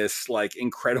in this like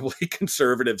incredibly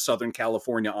conservative Southern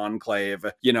California enclave,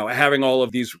 having all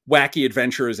of these wacky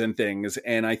adventures and things.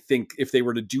 And I think if they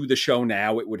were to do the show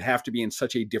now, it would have to be in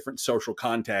such a different social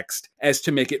context as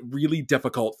to make it really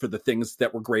difficult for the things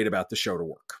that were great about the show to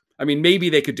work. I mean, maybe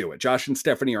they could do it. Josh and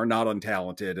Stephanie are not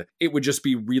untalented. It would just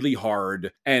be really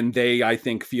hard. And they, I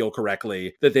think, feel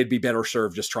correctly that they'd be better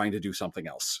served just trying to do something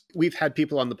else. We've had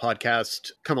people on the podcast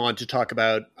come on to talk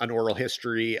about an oral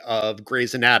history of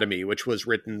Grey's Anatomy, which was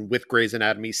written with Grey's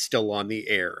Anatomy still on the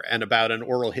air, and about an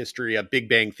oral history of Big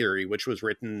Bang Theory, which was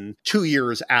written 2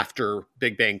 years after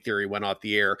Big Bang Theory went off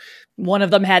the air. One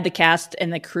of them had the cast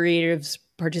and the creatives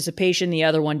participation. The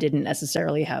other one didn't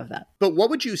necessarily have that. But what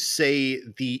would you say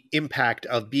the impact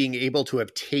of being able to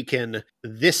have taken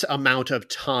this amount of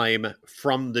time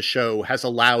from the show has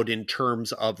allowed in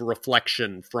terms of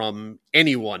reflection from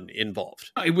anyone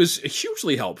involved? It was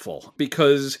hugely helpful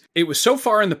because it was so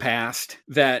far in the past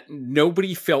that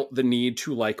nobody felt the need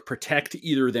to like protect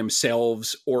either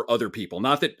themselves or other people.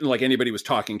 Not that like anybody was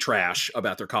talking trash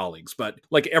about their colleagues, but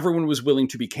like everyone was willing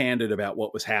to be candid about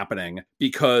what was happening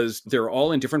because they're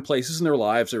all in different places in their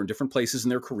lives. They're in different places in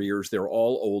their careers. They're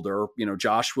all older.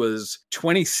 Josh was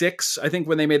 26, I think,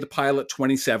 when they made the pilot,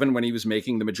 27 when he was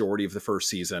making the majority of the first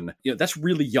season. That's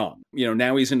really young.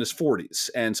 Now he's in his 40s.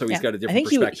 And so he's got a different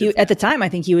perspective. At the time, I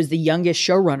think he was the youngest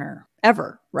showrunner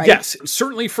ever, right? Yes,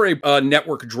 certainly for a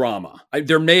network drama.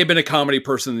 There may have been a comedy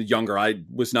person younger. I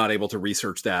was not able to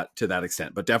research that to that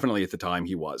extent, but definitely at the time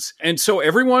he was. And so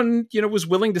everyone, was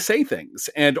willing to say things.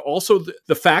 And also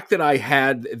the fact that I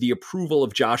had the approval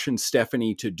of Josh and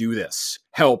Stephanie to do this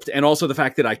helped. And also the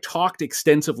fact that I talked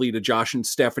extensively to Josh and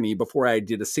Stephanie before I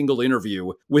did a single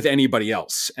interview with anybody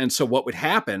else. And so what would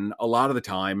happen a lot of the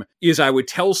time is I would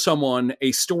tell someone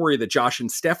a story that Josh and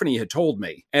Stephanie had told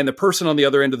me. And the person on the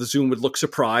other end of the Zoom would look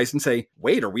surprised and say,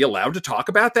 wait, are we allowed to talk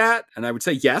about that? And I would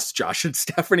say, yes, Josh and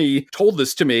Stephanie told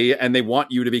this to me and they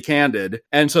want you to be candid.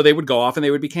 And so they would go off and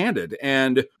they would be candid.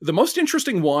 And the most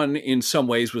interesting one in some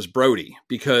ways was Brody,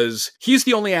 because he's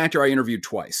the only actor I interviewed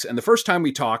twice. And the first time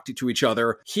we talked to each other,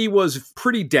 he was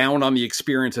pretty down on the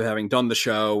experience of having done the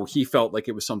show. He felt like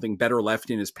it was something better left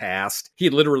in his past. He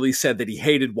literally said that he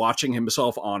hated watching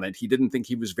himself on it. He didn't think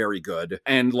he was very good.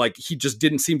 And like, he just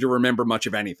didn't seem to remember much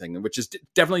of anything, which is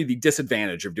definitely the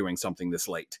disadvantage of doing something this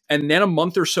late. And then a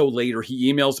month or so later,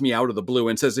 he emails me out of the blue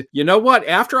and says, you know what?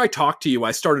 After I talked to you,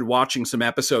 I started watching some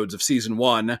episodes of season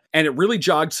 1 and it really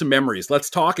jogged some memories. Let's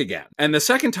talk again. And the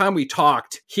second time we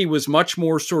talked, he was much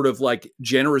more sort of like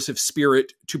generous of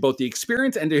spirit to both the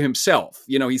experience and to himself.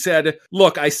 You know, he said,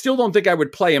 look, I still don't think I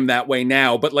would play him that way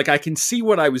now, but like I can see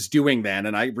what I was doing then.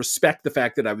 And I respect the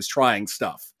fact that I was trying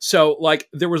stuff. So like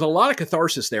there was a lot of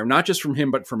catharsis there, not just from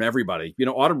him, but from everybody. You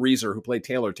know, Autumn Reeser, who played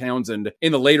Taylor Townsend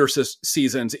in the later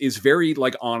seasons, is very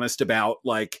like honest about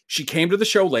like she came to the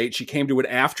show late. She came to it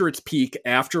after its peak,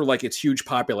 after like its huge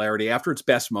popularity, after its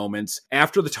best moments,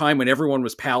 after the time when everyone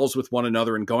was pals with one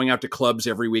another and going out to clubs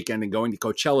every weekend and going to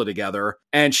Coachella together.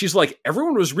 And she's like,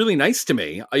 everyone was really nice to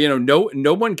me. You know,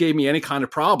 no one gave me any kind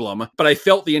of problem, but I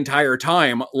felt the entire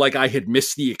time like I had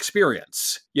missed the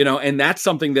experience. You know, and that's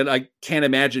something that I can't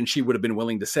imagine she would have been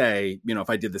willing to say, you know, if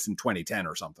I did this in 2010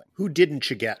 or something. Who didn't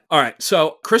you get? All right.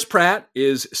 So Chris Pratt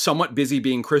is somewhat busy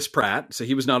being Chris Pratt. So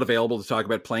he was not available to talk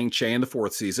about playing Che in the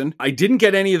 4th season. I didn't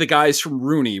get any of the guys from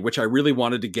Rooney, which I really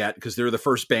wanted to get because they're the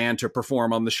first band to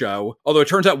perform on the show. Although it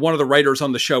turns out one of the writers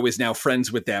on the show is now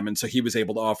friends with them. And so he was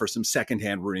able to offer some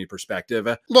secondhand Rooney perspective.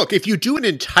 Look, if you do an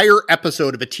entire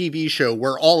episode of a TV show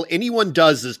where all anyone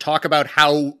does is talk about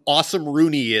how awesome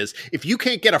Rooney is, if you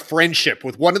can't get a friendship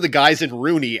with one of the guys in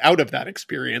Rooney out of that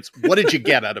experience, what did you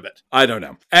get out of it? I don't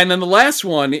know. And then the last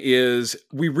one is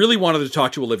we really wanted to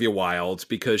talk to Olivia Wilde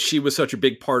because she was such a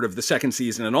big part of the 2nd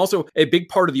season and also a big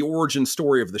part of the origin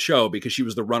story of the show because she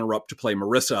was the runner-up to play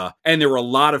Marissa. And there were a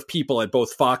lot of people at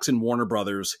both Fox and Warner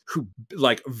Brothers who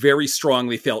like very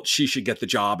strongly felt she should get the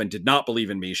job and did not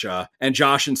believe in Misha. And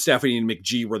Josh and Stephanie and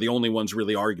McGee were the only ones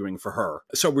really arguing for her.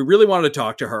 So we really wanted to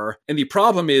talk to her. And the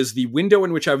problem is the window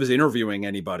in which I was interviewing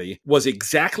anybody was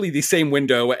exactly the same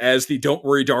window as the Don't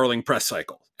Worry Darling press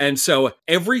cycle. And so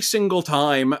every single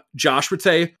time Josh would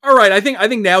say, all right, I think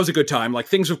now's a good time. Like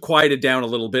things have quieted down a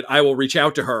little bit. I will reach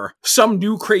out to her. Some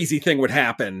new crazy thing would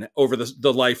happen over the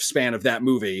lifespan of that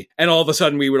movie. And all of a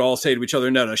sudden we would all say to each other,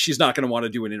 no, she's not going to want to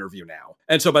do an interview now.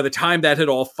 And so by the time that had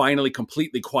all finally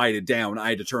completely quieted down, I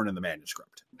had to turn in the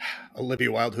manuscript.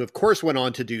 Olivia Wilde, who of course went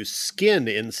on to do Skin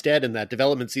instead in that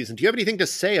development season. Do you have anything to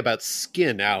say about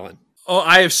Skin, Alan? Oh,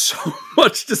 I have so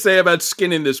much to say about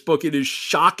Skin in this book. It is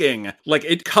shocking. Like,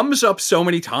 it comes up so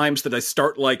many times that I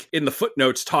start, like, in the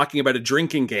footnotes talking about a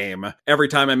drinking game. Every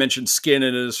time I mention Skin,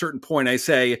 and at a certain point I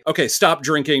say, okay, stop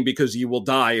drinking because you will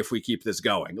die if we keep this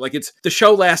going. Like, the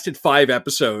show lasted 5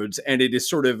 episodes, and it is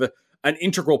sort of an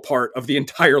integral part of the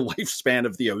entire lifespan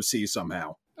of the OC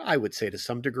somehow. I would say to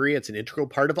some degree, it's an integral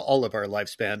part of all of our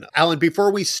lifespan. Alan,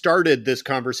 before we started this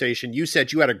conversation, you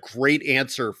said you had a great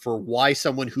answer for why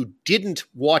someone who didn't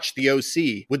watch the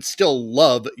OC would still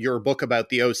love your book about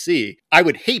the OC. I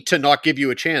would hate to not give you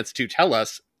a chance to tell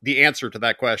us the answer to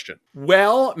that question.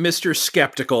 Well, Mr.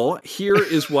 Skeptical, here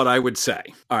is what I would say.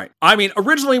 All right. I mean,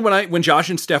 originally when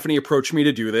Josh and Stephanie approached me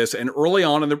to do this, and early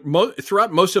on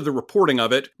throughout most of the reporting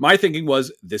of it, my thinking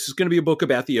was, this is going to be a book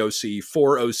about the OC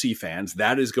for OC fans.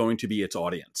 That is going to be its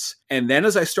audience. And then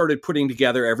as I started putting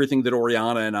together everything that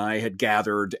Oriana and I had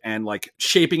gathered and like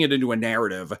shaping it into a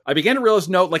narrative, I began to realize,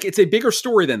 no, like it's a bigger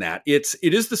story than that. It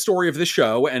is the story of the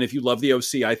show. And if you love the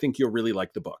OC, I think you'll really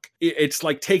like the book. It's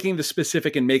like taking the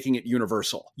specific and making it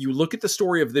universal. You look at the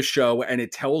story of this show and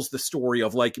it tells the story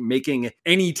of like making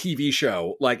any TV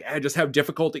show, like just how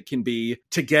difficult it can be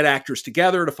to get actors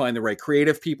together, to find the right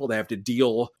creative people, to have to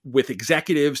deal with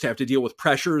executives, to have to deal with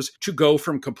pressures, to go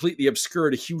from completely obscure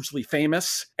to hugely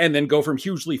famous, and then go from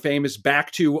hugely famous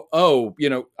back to, oh, you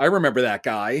know, I remember that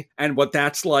guy, and what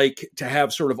that's like to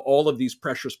have sort of all of these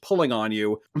pressures pulling on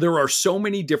you. There are so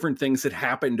many different things that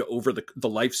happened over the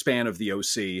lifespan of the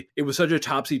OC. It was such a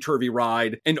topsy-turvy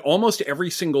ride, and almost every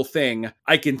single thing,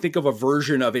 I can think of a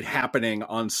version of it happening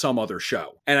on some other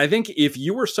show. And I think if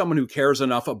you are someone who cares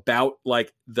enough about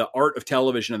like the art of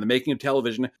television and the making of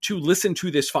television to listen to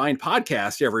this fine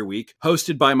podcast every week,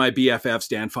 hosted by my BFFs,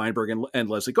 Dan Feinberg and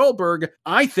Leslie Goldberg,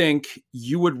 I think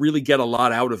you would really get a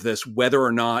lot out of this, whether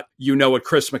or not you know what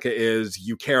Chrismukkah is,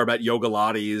 you care about Yoga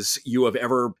Lattes, you have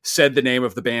ever said the name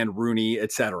of the band Rooney,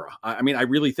 etc. I mean, I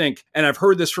really think, and I've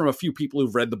heard this from a few people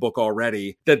who've read the book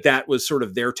already, that was sort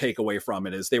of their takeaway from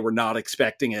it, is they were not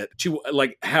expecting it to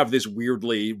like have this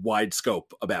weirdly wide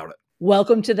scope about it.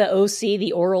 Welcome to the OC.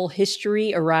 The oral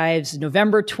history arrives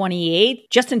November 28th,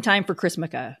 just in time for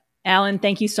Chrismukkah. Alan,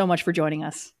 thank you so much for joining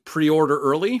us. Pre-order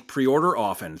early, pre-order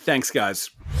often. Thanks, guys.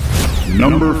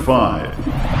 Number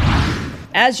 5.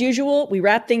 As usual, we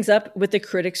wrap things up with the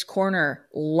Critics' Corner.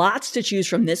 Lots to choose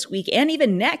from this week and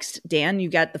even next. Dan, you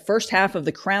got the first half of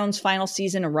The Crown's final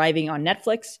season arriving on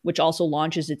Netflix, which also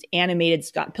launches its animated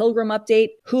Scott Pilgrim update.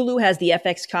 Hulu has the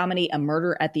FX comedy A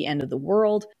Murder at the End of the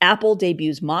World. Apple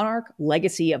debuts Monarch,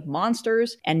 Legacy of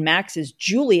Monsters, and Max's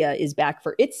Julia is back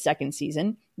for its second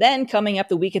season. Then, coming up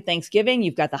the week of Thanksgiving,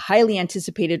 you've got the highly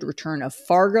anticipated return of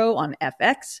Fargo on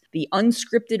FX, the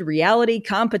unscripted reality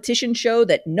competition show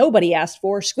that nobody asked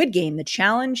for, Squid Game: The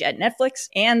Challenge at Netflix,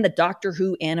 and the Doctor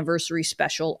Who anniversary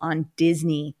special on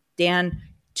Disney. Dan,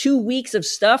 2 weeks of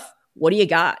stuff. What do you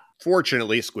got?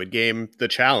 Fortunately, Squid Game, The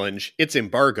Challenge, it's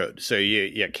embargoed, so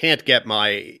you can't get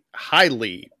my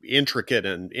highly intricate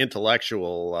and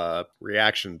intellectual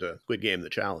reaction to Squid Game, The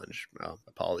Challenge.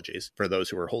 Apologies for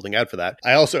those who are holding out for that.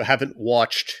 I also haven't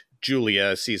watched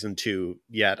Julia season 2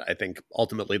 yet. I think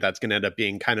ultimately that's going to end up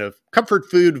being kind of comfort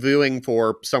food viewing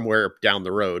for somewhere down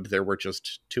the road. There were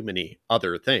just too many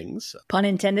other things. Pun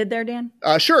intended there, Dan?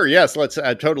 Sure. Yes. Let's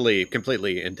totally,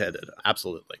 completely intended.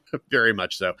 Absolutely. Very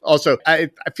much so. Also,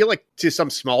 I feel like to some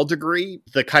small degree,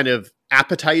 the kind of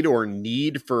appetite or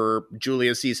need for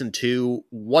Julia season 2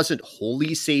 wasn't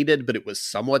wholly sated, but it was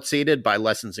somewhat sated by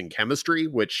Lessons in Chemistry,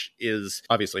 which is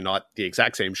obviously not the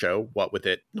exact same show, what with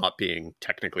it not being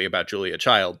technically about Julia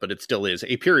Child, but it still is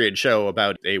a period show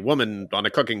about a woman on a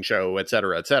cooking show, et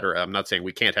cetera, et cetera. I'm not saying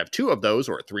we can't have 2 of those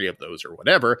or 3 of those or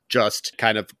whatever, just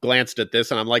kind of glanced at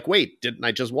this and I'm like, wait, didn't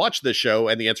I just watch this show?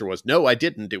 And the answer was, no, I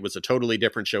didn't. It was a totally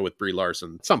different show with Brie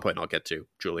Larson. At some point I'll get to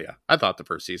Julia. I thought the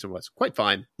first season was quite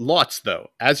fine. Lots though.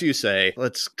 As you say,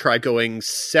 let's try going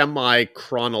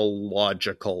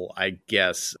semi-chronological, I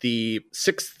guess. The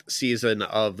 6th season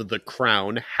of The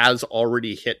Crown has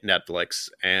already hit Netflix,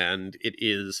 and it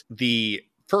is the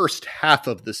first half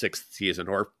of the 6th season,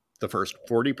 or the first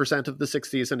 40% of the 6th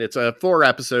season. It's a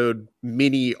 4-episode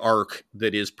mini arc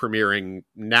that is premiering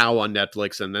now on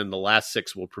Netflix, and then the last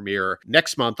 6 will premiere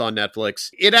next month on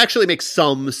Netflix. It actually makes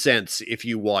some sense if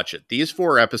you watch it. These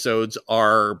 4 episodes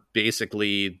are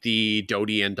basically the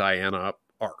Dodi and Diana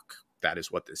arc. That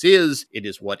is what this is. It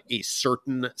is what a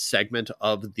certain segment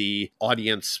of the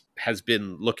audience has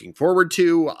been looking forward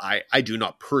to. I do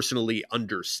not personally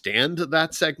understand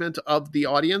that segment of the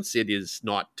audience. It is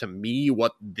not, to me,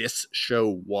 what this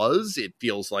show was. It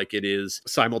feels like it is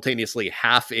simultaneously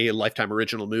half a Lifetime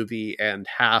original movie and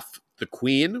half The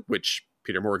Queen, which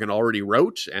Peter Morgan already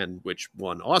wrote and which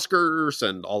won Oscars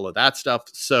and all of that stuff.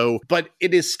 So, but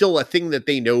it is still a thing that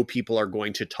they know people are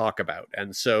going to talk about.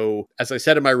 And so, as I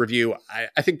said in my review,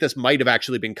 I think this might have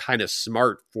actually been kind of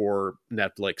smart for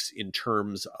Netflix in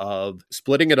terms of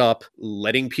splitting it up,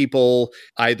 letting people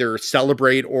either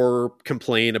celebrate or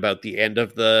complain about the end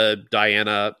of the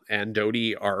Diana and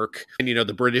Dodi arc. And, you know,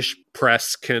 the British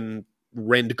press can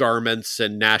rend garments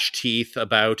and gnash teeth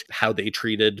about how they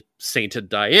treated sainted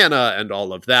Diana and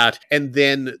all of that. And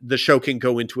then the show can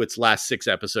go into its last 6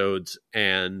 episodes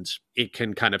and it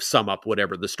can kind of sum up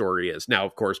whatever the story is. Now,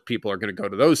 of course, people are going to go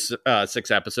to those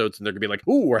 6 episodes and they're going to be like,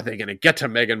 ooh, are they going to get to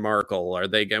Meghan Markle? What are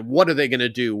they going to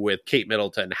do with Kate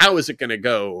Middleton? How is it going to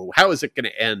go? How is it going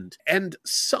to end? And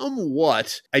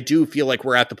somewhat, I do feel like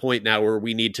we're at the point now where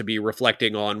we need to be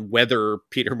reflecting on whether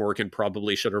Peter Morgan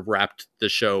probably should have wrapped the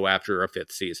show after a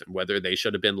 5th season, whether they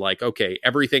should have been like, okay,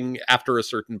 everything after a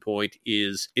certain point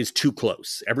is too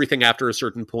close. Everything after a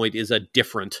certain point is a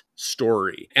different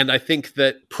story. And I think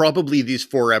that probably these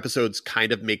 4 episodes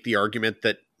kind of make the argument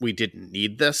that we didn't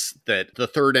need this, that the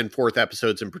 3rd and 4th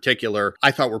episodes in particular,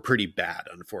 I thought were pretty bad,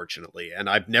 unfortunately. And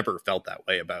I've never felt that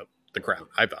way about The Crown.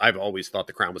 I've always thought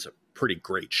The Crown was a pretty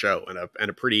great show and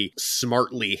a pretty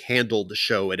smartly handled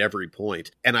show at every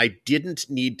point. And I didn't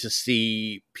need to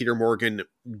see Peter Morgan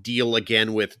deal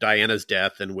again with Diana's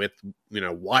death and with, you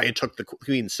know, why it took the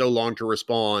Queen so long to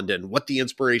respond and what the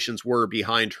inspirations were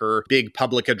behind her big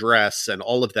public address and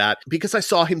all of that, because I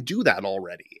saw him do that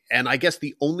already. And I guess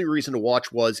the only reason to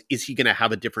watch was, is he going to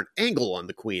have a different angle on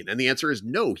the Queen? And the answer is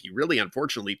no, he really,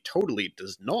 unfortunately, totally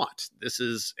does not. This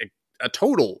is a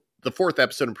total, the 4th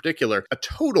episode in particular, a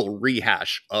total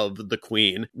rehash of the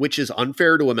Queen, which is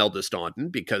unfair to Imelda Staunton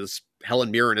because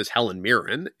Helen Mirren is Helen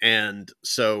Mirren. And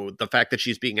so the fact that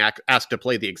she's being asked to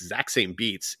play the exact same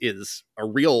beats is a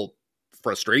real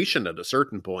frustration at a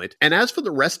certain point. And as for the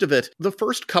rest of it, the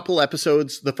first couple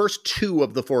episodes, the first 2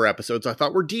 of the 4 episodes I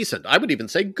thought were decent. I would even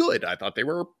say good. I thought they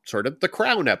were sort of the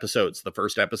Crown episodes. The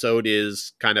first episode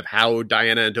is kind of how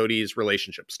Diana and Dodi's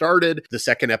relationship started. The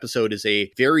second episode is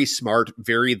a very smart,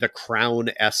 very The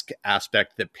Crown-esque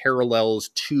aspect that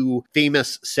parallels 2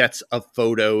 famous sets of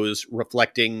photos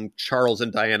reflecting Charles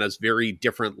and Diana's very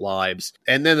different lives.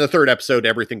 And then the 3rd episode,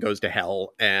 everything goes to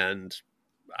hell and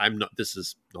this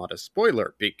is not a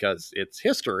spoiler because it's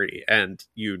history and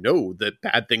you know that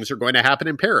bad things are going to happen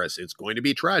in Paris. It's going to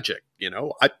be tragic.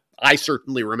 I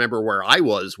certainly remember where I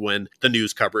was when the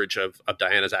news coverage of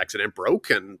Diana's accident broke,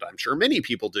 and I'm sure many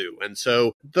people do. And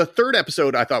so the third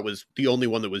episode I thought was the only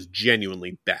one that was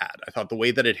genuinely bad. I thought the way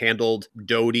that it handled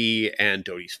Dodie and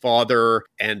Dodie's father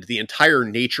and the entire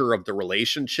nature of the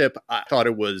relationship, I thought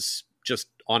it was just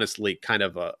honestly kind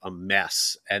of a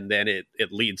mess. And then it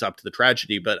leads up to the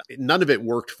tragedy, but none of it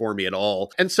worked for me at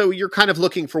all. And so you're kind of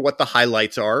looking for what the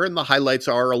highlights are. And the highlights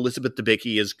are Elizabeth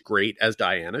Debicki is great as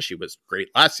Diana. She was great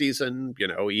last season.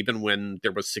 Even when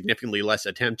there was significantly less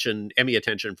Emmy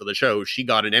attention for the show, she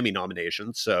got an Emmy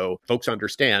nomination. So folks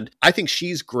understand. I think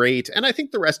she's great. And I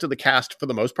think the rest of the cast, for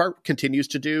the most part, continues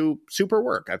to do super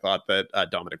work. I thought that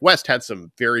Dominic West had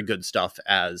some very good stuff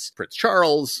as Prince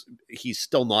Charles. He's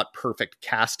still not perfect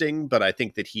casting, but I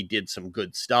think that he did some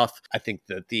good stuff. I think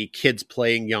that the kids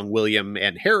playing young William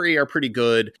and Harry are pretty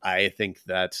good. I think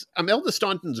that Imelda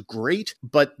Staunton's great,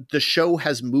 but the show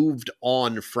has moved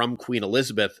on from Queen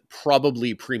Elizabeth,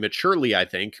 probably prematurely, I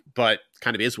think, but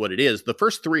kind of is what it is. The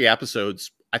first 3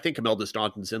 episodes, I think Imelda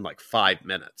Staunton's in like 5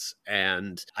 minutes,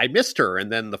 and I missed her. And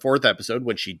then the 4th episode,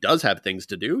 when she does have things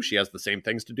to do, she has the same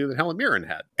things to do that Helen Mirren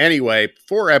had. Anyway,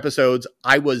 4 episodes,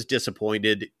 I was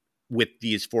disappointed with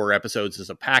these 4 episodes as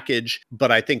a package,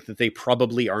 but I think that they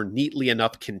probably are neatly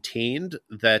enough contained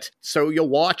that so you'll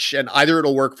watch and either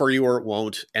it'll work for you or it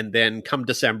won't. And then come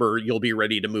December, you'll be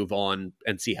ready to move on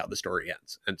and see how the story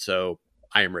ends. And so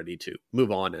I am ready to move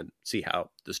on and see how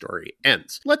the story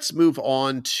ends. Let's move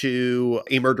on to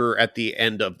A Murder at the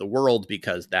End of the World,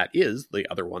 because that is the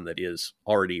other one that is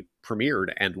already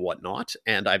premiered and whatnot.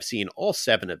 And I've seen all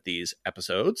 7 of these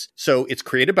episodes. So it's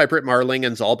created by Britt Marling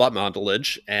and Zalbat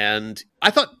Mondelige. And I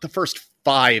thought the first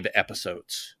 5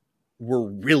 episodes were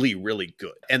really, really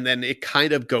good. And then it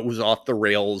kind of goes off the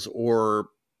rails or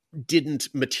didn't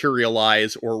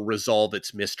materialize or resolve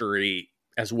its mystery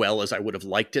as well as I would have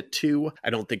liked it to. I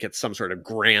don't think it's some sort of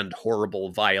grand,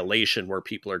 horrible violation where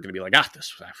people are going to be like, I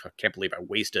can't believe I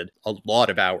wasted a lot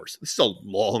of hours. This is a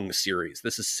long series.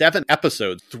 This is 7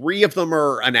 episodes. 3 of them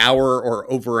are an hour or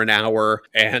over an hour,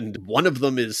 and one of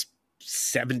them is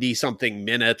 70 something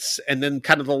minutes. And then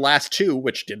kind of the last 2,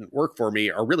 which didn't work for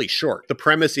me, are really short. The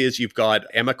premise is you've got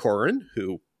Emma Corrin,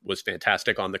 who was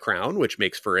fantastic on The Crown, which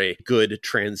makes for a good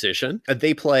transition.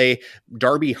 They play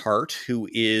Darby Hart, who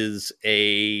is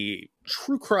a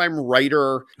true crime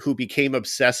writer who became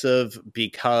obsessive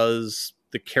because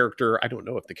the character, I don't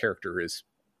know if the character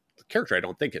I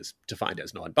don't think is defined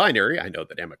as non-binary. I know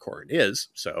that Emma Corrin is,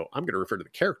 so I'm going to refer to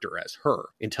the character as her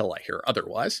until I hear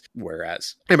otherwise,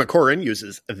 whereas Emma Corrin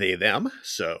uses they, them,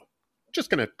 so just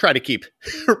going to try to keep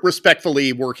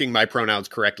respectfully working my pronouns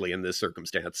correctly in this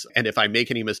circumstance. And if I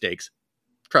make any mistakes,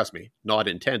 trust me, not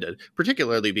intended,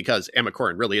 particularly because Emma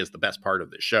Corrin really is the best part of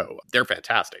this show. They're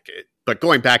fantastic. But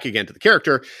going back again to the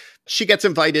character, she gets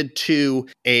invited to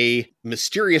a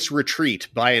mysterious retreat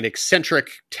by an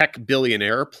eccentric tech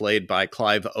billionaire played by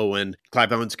Clive Owen.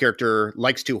 Clive Owen's character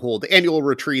likes to hold annual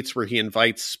retreats where he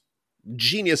invites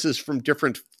geniuses from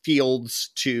different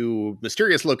fields to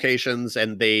mysterious locations,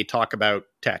 and they talk about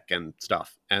tech and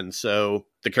stuff. And so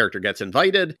the character gets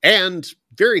invited, and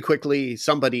very quickly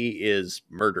somebody is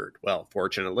murdered. Well,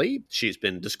 fortunately, she's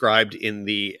been described in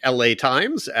the LA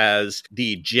Times as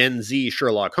the Gen Z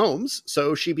Sherlock Holmes,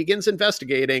 so she begins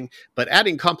investigating, but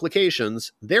adding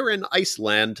complications, they're in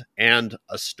Iceland and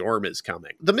a storm is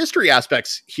coming. The mystery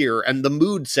aspects here and the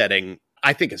mood setting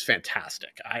I think is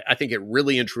fantastic. I think it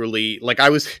really and truly, like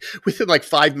I was within like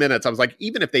 5 minutes, I was like,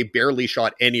 even if they barely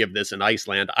shot any of this in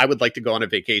Iceland, I would like to go on a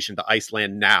vacation to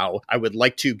Iceland now. I would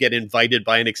like to get invited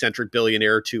by an eccentric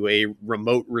billionaire to a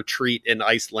remote retreat in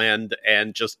Iceland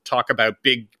and just talk about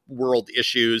big world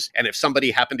issues. And if somebody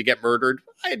happened to get murdered,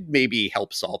 I'd maybe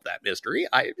help solve that mystery.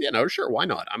 Sure, why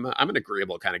not? I'm an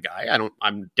agreeable kind of guy.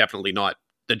 I'm definitely not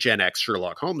the Gen X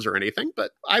Sherlock Holmes or anything,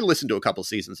 but I listened to a couple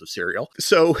seasons of Serial.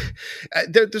 So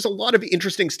there's a lot of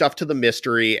interesting stuff to the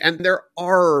mystery, and there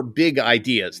are big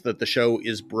ideas that the show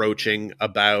is broaching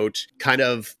about kind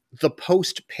of the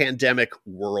post-pandemic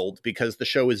world, because the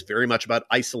show is very much about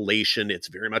isolation. It's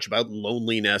very much about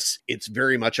loneliness. It's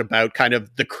very much about kind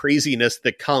of the craziness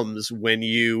that comes when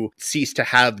you cease to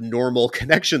have normal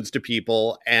connections to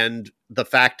people, and the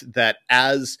fact that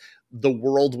as the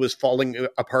world was falling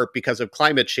apart because of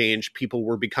climate change, people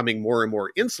were becoming more and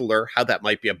more insular, how that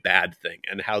might be a bad thing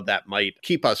and how that might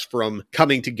keep us from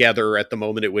coming together at the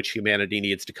moment at which humanity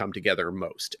needs to come together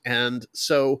most. And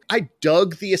so I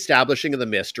dug the establishing of the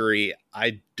mystery.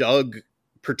 I dug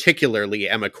particularly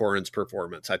Emma Corrin's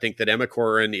performance. I think that Emma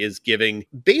Corrin is giving,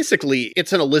 basically,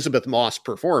 it's an Elizabeth Moss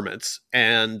performance,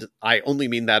 and I only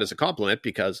mean that as a compliment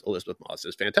because Elizabeth Moss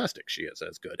is fantastic. She is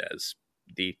as good as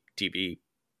the TV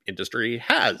industry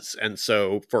has. And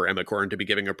so for Emma Corrin to be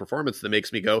giving a performance that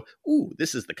makes me go, ooh,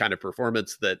 this is the kind of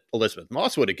performance that Elizabeth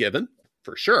Moss would have given.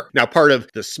 For sure. Now, part of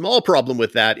the small problem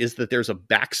with that is that there's a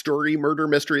backstory murder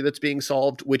mystery that's being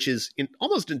solved, which is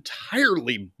almost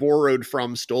entirely borrowed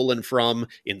from, stolen from,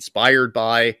 inspired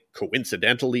by,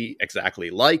 coincidentally, exactly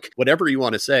like, whatever you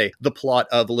want to say, the plot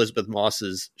of Elizabeth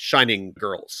Moss's Shining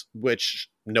Girls, which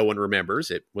no one remembers.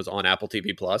 It was on Apple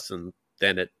TV Plus, and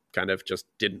then it kind of just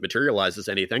didn't materialize as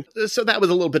anything. So that was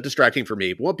a little bit distracting for me.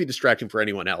 It won't be distracting for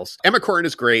anyone else. Emma Corrin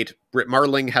is great. Britt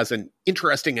Marling has an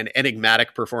interesting and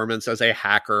enigmatic performance as a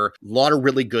hacker. A lot of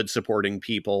really good supporting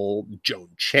people.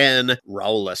 Joan Chen,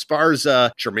 Raul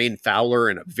Esparza, Jermaine Fowler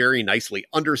in a very nicely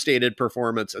understated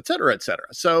performance, etc., etc.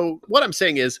 So what I'm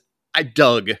saying is I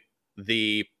dug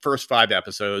the first 5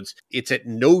 episodes. It's at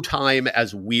no time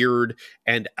as weird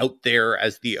and out there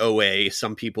as the OA.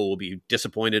 Some people will be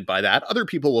disappointed by that. Other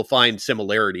people will find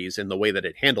similarities in the way that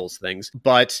it handles things.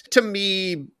 But to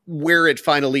me, where it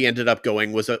finally ended up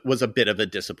going was a bit of a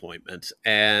disappointment.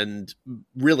 And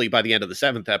really, by the end of the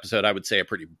 7th episode, I would say a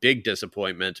pretty big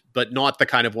disappointment, but not the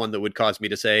kind of one that would cause me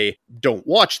to say, don't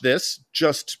watch this.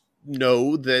 Just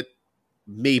know that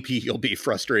maybe you'll be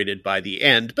frustrated by the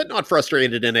end, but not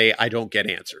frustrated in a I don't get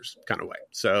answers kind of way.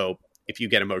 So if you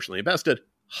get emotionally invested,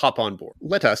 hop on board.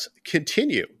 Let us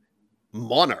continue.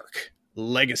 Monarch,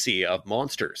 Legacy of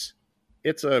Monsters.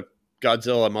 It's a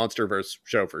Godzilla MonsterVerse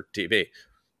show for TV.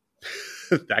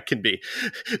 that can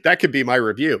be my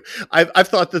review. I've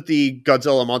thought that the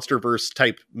Godzilla MonsterVerse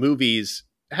type movies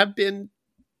have been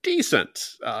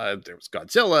decent. There was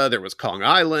Godzilla, there was Kong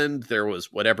Island, there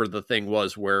was whatever the thing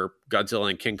was where Godzilla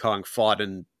and King Kong fought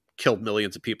and killed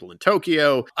millions of people in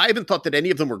Tokyo. I haven't thought that any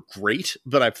of them were great,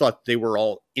 but I've thought they were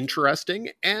all interesting.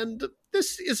 And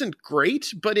this isn't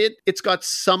great, but it's got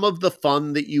some of the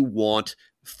fun that you want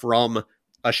from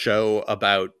a show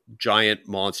about giant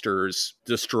monsters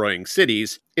destroying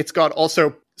cities. It's got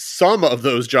also some of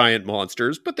those giant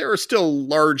monsters, but there are still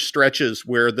large stretches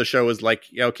where the show is like,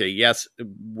 okay, yes,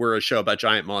 we're a show about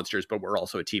giant monsters, but we're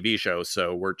also a TV show,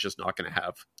 so we're just not going to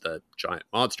have the giant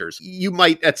monsters. You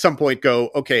might at some point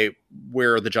go, okay,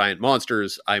 where are the giant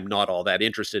monsters? I'm not all that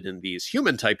interested in these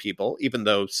human type people, even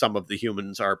though some of the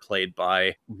humans are played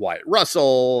by Wyatt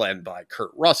Russell and by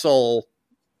Kurt Russell,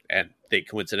 and they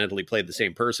coincidentally played the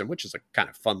same person, which is a kind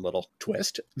of fun little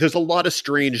twist. There's a lot of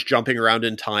strange jumping around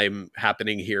in time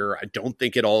happening here. I don't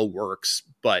think it all works,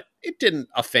 but it didn't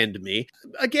offend me.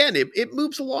 Again, it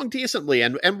moves along decently,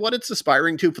 and what it's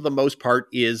aspiring to for the most part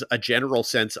is a general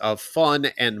sense of fun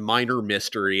and minor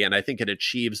mystery, and I think it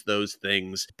achieves those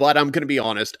things. But I'm going to be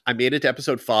honest, I made it to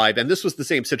episode 5, and this was the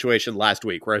same situation last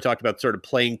week where I talked about sort of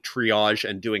playing triage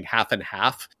and doing half and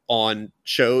half on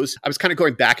shows. I was kind of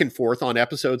going back and forth on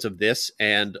episodes of this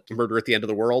and Murder at the End of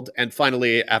the World, and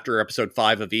finally, after episode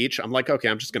 5 of each, I'm like, okay,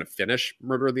 I'm just going to finish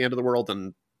Murder at the End of the World,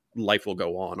 and life will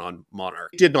go on Monarch.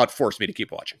 It did not force me to keep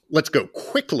watching. Let's go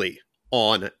quickly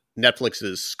on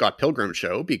Netflix's Scott Pilgrim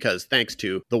show, because thanks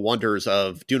to the wonders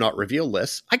of do not reveal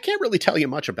lists, I can't really tell you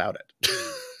much about it.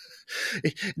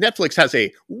 Netflix has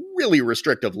a really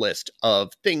restrictive list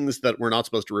of things that we're not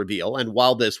supposed to reveal. And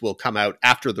while this will come out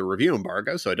after the review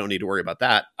embargo, so I don't need to worry about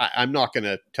that, I'm not going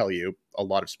to tell you a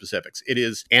lot of specifics. It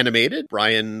is animated.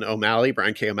 Brian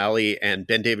K. O'Malley, and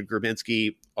Ben David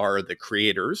Grabinski are the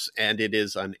creators, and it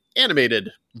is an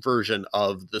animated version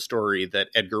of the story that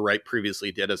Edgar Wright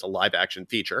previously did as a live action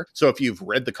feature. So if you've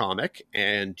read the comic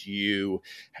and you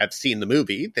have seen the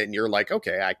movie, then you're like,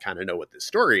 okay, I kind of know what this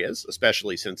story is,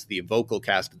 especially since the vocal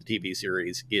cast of the TV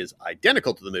series is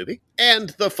identical to the movie. And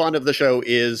the fun of the show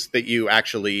is that you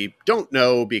actually don't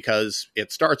know, because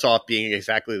it starts off being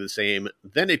exactly the same,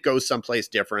 then it goes someplace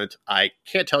different. I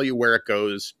can't tell you where it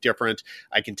goes different.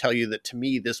 I can tell you that to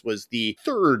me, this was the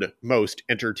third most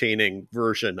entertaining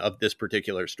version of this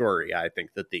particular story. I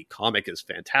think that the comic is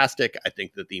fantastic. I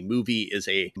think that the movie is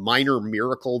a minor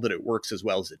miracle that it works as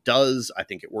well as it does. I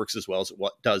think it works as well as it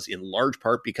does in large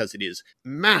part because it is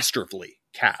masterfully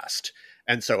cast.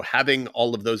 And so having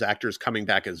all of those actors coming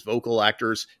back as vocal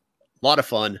actors, a lot of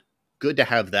fun. Good to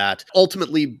have that.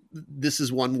 Ultimately, this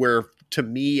is one where, to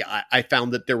me, I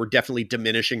found that there were definitely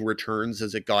diminishing returns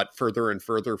as it got further and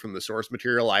further from the source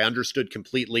material. I understood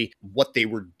completely what they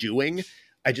were doing.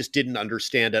 I just didn't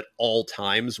understand at all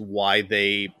times why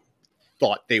they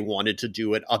thought they wanted to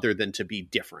do it other than to be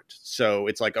different. So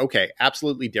it's like, okay,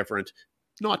 absolutely different.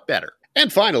 not better.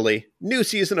 And finally, new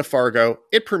season of Fargo.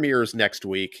 It premieres next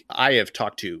week. I have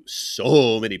talked to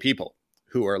so many people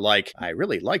who are like, I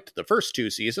really liked the first 2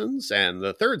 seasons, and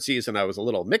the 3rd season I was a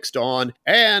little mixed on,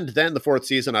 and then the 4th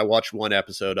season I watched 1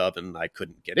 episode of and I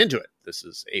couldn't get into it. This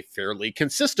is a fairly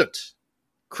consistent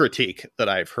critique that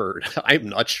I've heard. I'm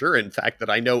not sure, in fact, that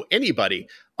I know anybody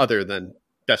other than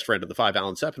best friend of the 5,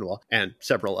 Alan Sepinwall, and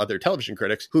several other television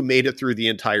critics who made it through the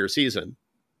entire season.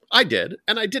 I did,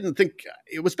 and I didn't think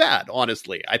it was bad,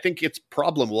 honestly. I think its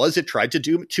problem was it tried to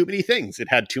do too many things. It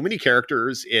had too many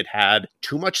characters. It had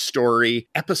too much story.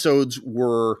 Episodes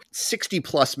were 60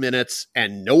 plus minutes,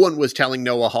 and no one was telling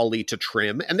Noah Hawley to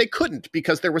trim, and they couldn't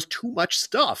because there was too much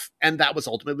stuff, and that was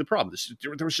ultimately the problem.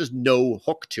 There was just no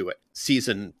hook to it.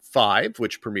 Season 5,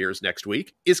 which premieres next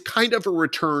week, is kind of a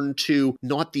return to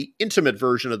not the intimate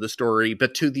version of the story,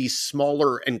 but to the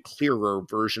smaller and clearer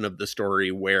version of the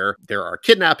story where there are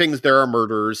kidnappings, there are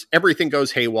murders, everything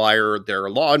goes haywire, there are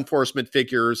law enforcement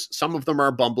figures, some of them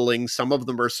are bumbling, some of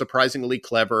them are surprisingly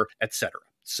clever, etc.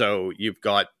 So you've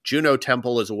got Juno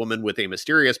Temple as a woman with a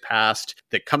mysterious past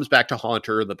that comes back to haunt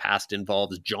her. The past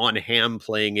involves John Hamm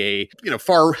playing a,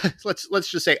 far, let's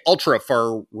just say ultra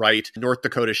far right North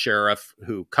Dakota sheriff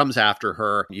who comes after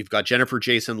her. You've got Jennifer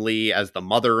Jason Leigh as the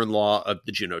mother-in-law of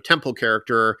the Juno Temple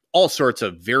character. All sorts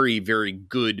of very, very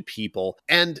good people.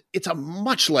 And it's a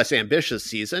much less ambitious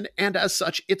season. And as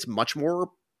such, it's much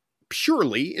more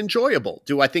purely enjoyable.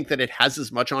 Do I think that it has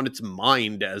as much on its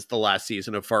mind as the last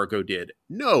season of Fargo did?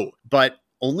 No, but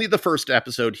only the first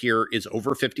episode here is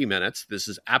over 50 minutes. This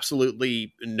is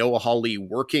absolutely Noah Hawley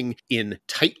working in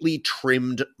tightly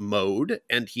trimmed mode,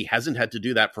 and he hasn't had to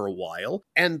do that for a while.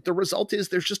 And the result is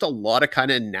there's just a lot of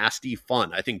kind of nasty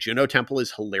fun. I think Juno Temple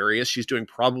is hilarious. She's doing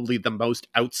probably the most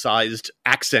outsized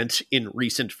accent in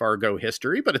recent Fargo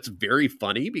history, but it's very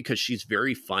funny because she's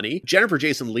very funny. Jennifer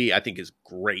Jason Leigh, I think, is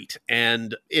great.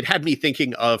 And it had me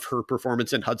thinking of her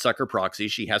performance in Hudsucker Proxy.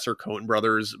 She has her Coen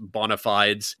brothers bona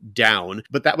fides down.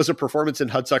 But that was a performance in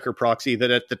Hudsucker Proxy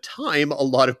that at the time, a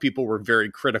lot of people were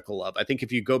very critical of. I think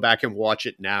if you go back and watch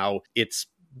it now, it's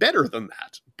better than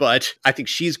that. But I think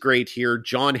she's great here.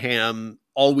 John Hamm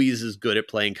always is good at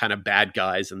playing kind of bad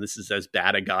guys, and this is as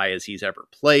bad a guy as he's ever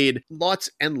played. Lots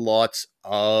and lots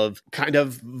of kind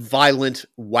of violent,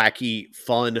 wacky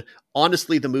fun.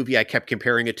 Honestly, the movie I kept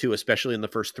comparing it to, especially in the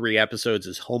first 3 episodes,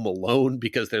 is Home Alone,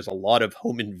 because there's a lot of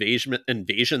home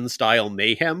invasion style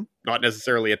mayhem. Not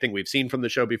necessarily a thing we've seen from the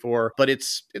show before, but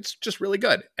it's just really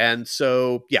good. And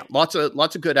so, yeah, lots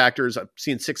of good actors. I've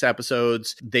seen 6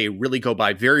 episodes. They really go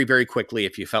by very, very quickly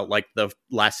if you felt like the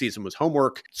last season was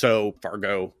homework. So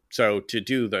Fargo. So to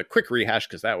do the quick rehash,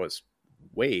 because that was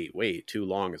way too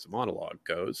long as a monologue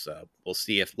goes. We'll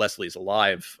see if Leslie's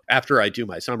alive after I do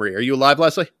my summary. Are you alive,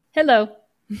 Leslie? Hello.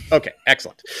 Okay,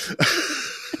 excellent.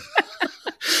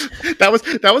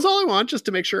 That was all I want, just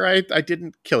to make sure I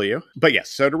didn't kill you. But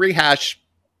yes, so to rehash,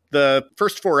 the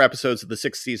first 4 episodes of the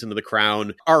 6th season of The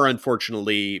Crown are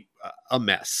unfortunately a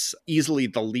mess. Easily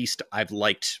the least I've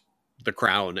liked The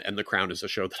Crown, and The Crown is a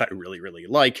show that I really, really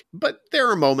like. But there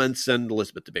are moments, and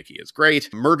Elizabeth Debicki is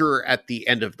great. Murder at the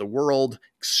End of the World,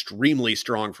 extremely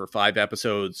strong for 5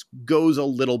 episodes, goes a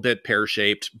little bit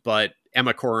pear-shaped, but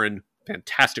Emma Corrin,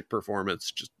 fantastic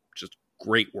performance, just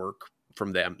great work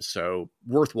from them. So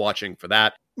worth watching for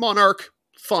that. Monarch,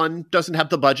 fun, doesn't have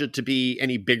the budget to be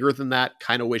any bigger than that.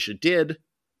 Kind of wish it did.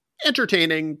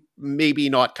 Entertaining, maybe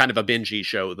not kind of a bingey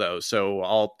show though. So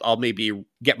I'll maybe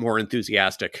get more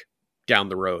enthusiastic down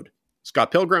the road.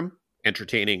 Scott Pilgrim,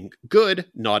 entertaining, good,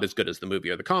 not as good as the movie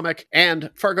or the comic.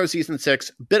 And Fargo season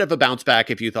 6, bit of a bounce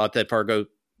back if you thought that Fargo,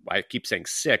 I keep saying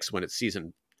 6 when it's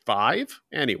season 5.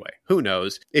 Anyway, who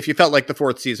knows? If you felt like the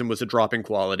 4th season was a drop in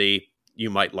quality,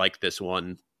 you might like this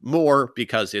one more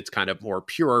because it's kind of more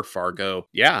pure Fargo.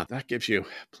 Yeah, that gives you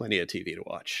plenty of TV to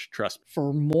watch. Trust me.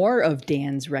 For more of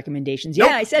Dan's recommendations. Nope,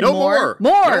 yeah, I said no more.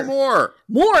 No more.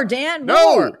 More, Dan.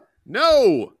 More.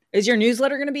 No. Is your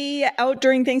newsletter going to be out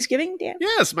during Thanksgiving, Dan?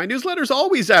 Yes, my newsletter's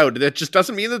always out. That just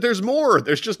doesn't mean that there's more.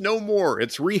 There's just no more.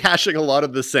 It's rehashing a lot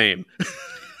of the same.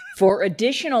 For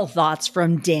additional thoughts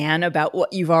from Dan about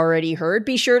what you've already heard,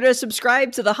 be sure to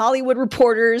subscribe to the Hollywood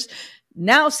Reporters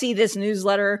Now See This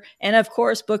newsletter, and of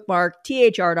course, bookmark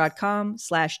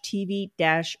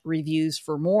thr.com/TV-reviews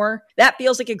for more. That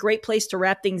feels like a great place to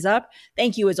wrap things up.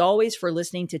 Thank you, as always, for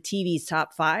listening to TV's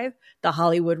Top 5, the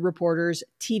Hollywood Reporters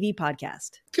TV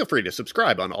podcast. Feel free to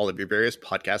subscribe on all of your various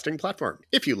podcasting platforms.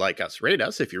 If you like us, rate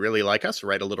us. If you really like us,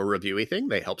 write a little reviewy thing.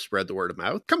 They help spread the word of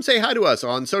mouth. Come say hi to us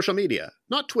on social media.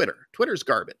 Not Twitter. Twitter's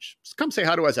garbage. Come say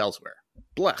hi to us elsewhere.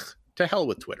 Blech. To hell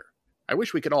with Twitter. I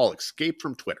wish we could all escape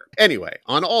from Twitter. Anyway,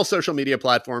 on all social media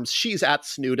platforms, she's at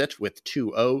Snoodit with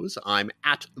 2 O's. I'm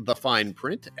at The Fine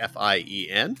Print,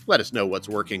 F-I-E-N. Let us know what's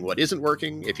working, what isn't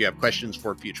working. If you have questions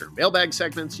for future mailbag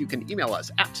segments, you can email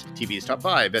us at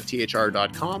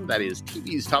tvstop5@thr.com. That is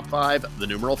TV's Top 5, the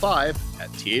numeral 5, at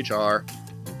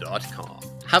thr.com.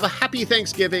 Have a happy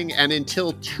Thanksgiving, and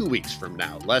until 2 weeks from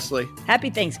now, Leslie. Happy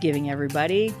Thanksgiving,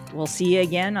 everybody. We'll see you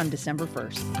again on December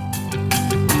 1st.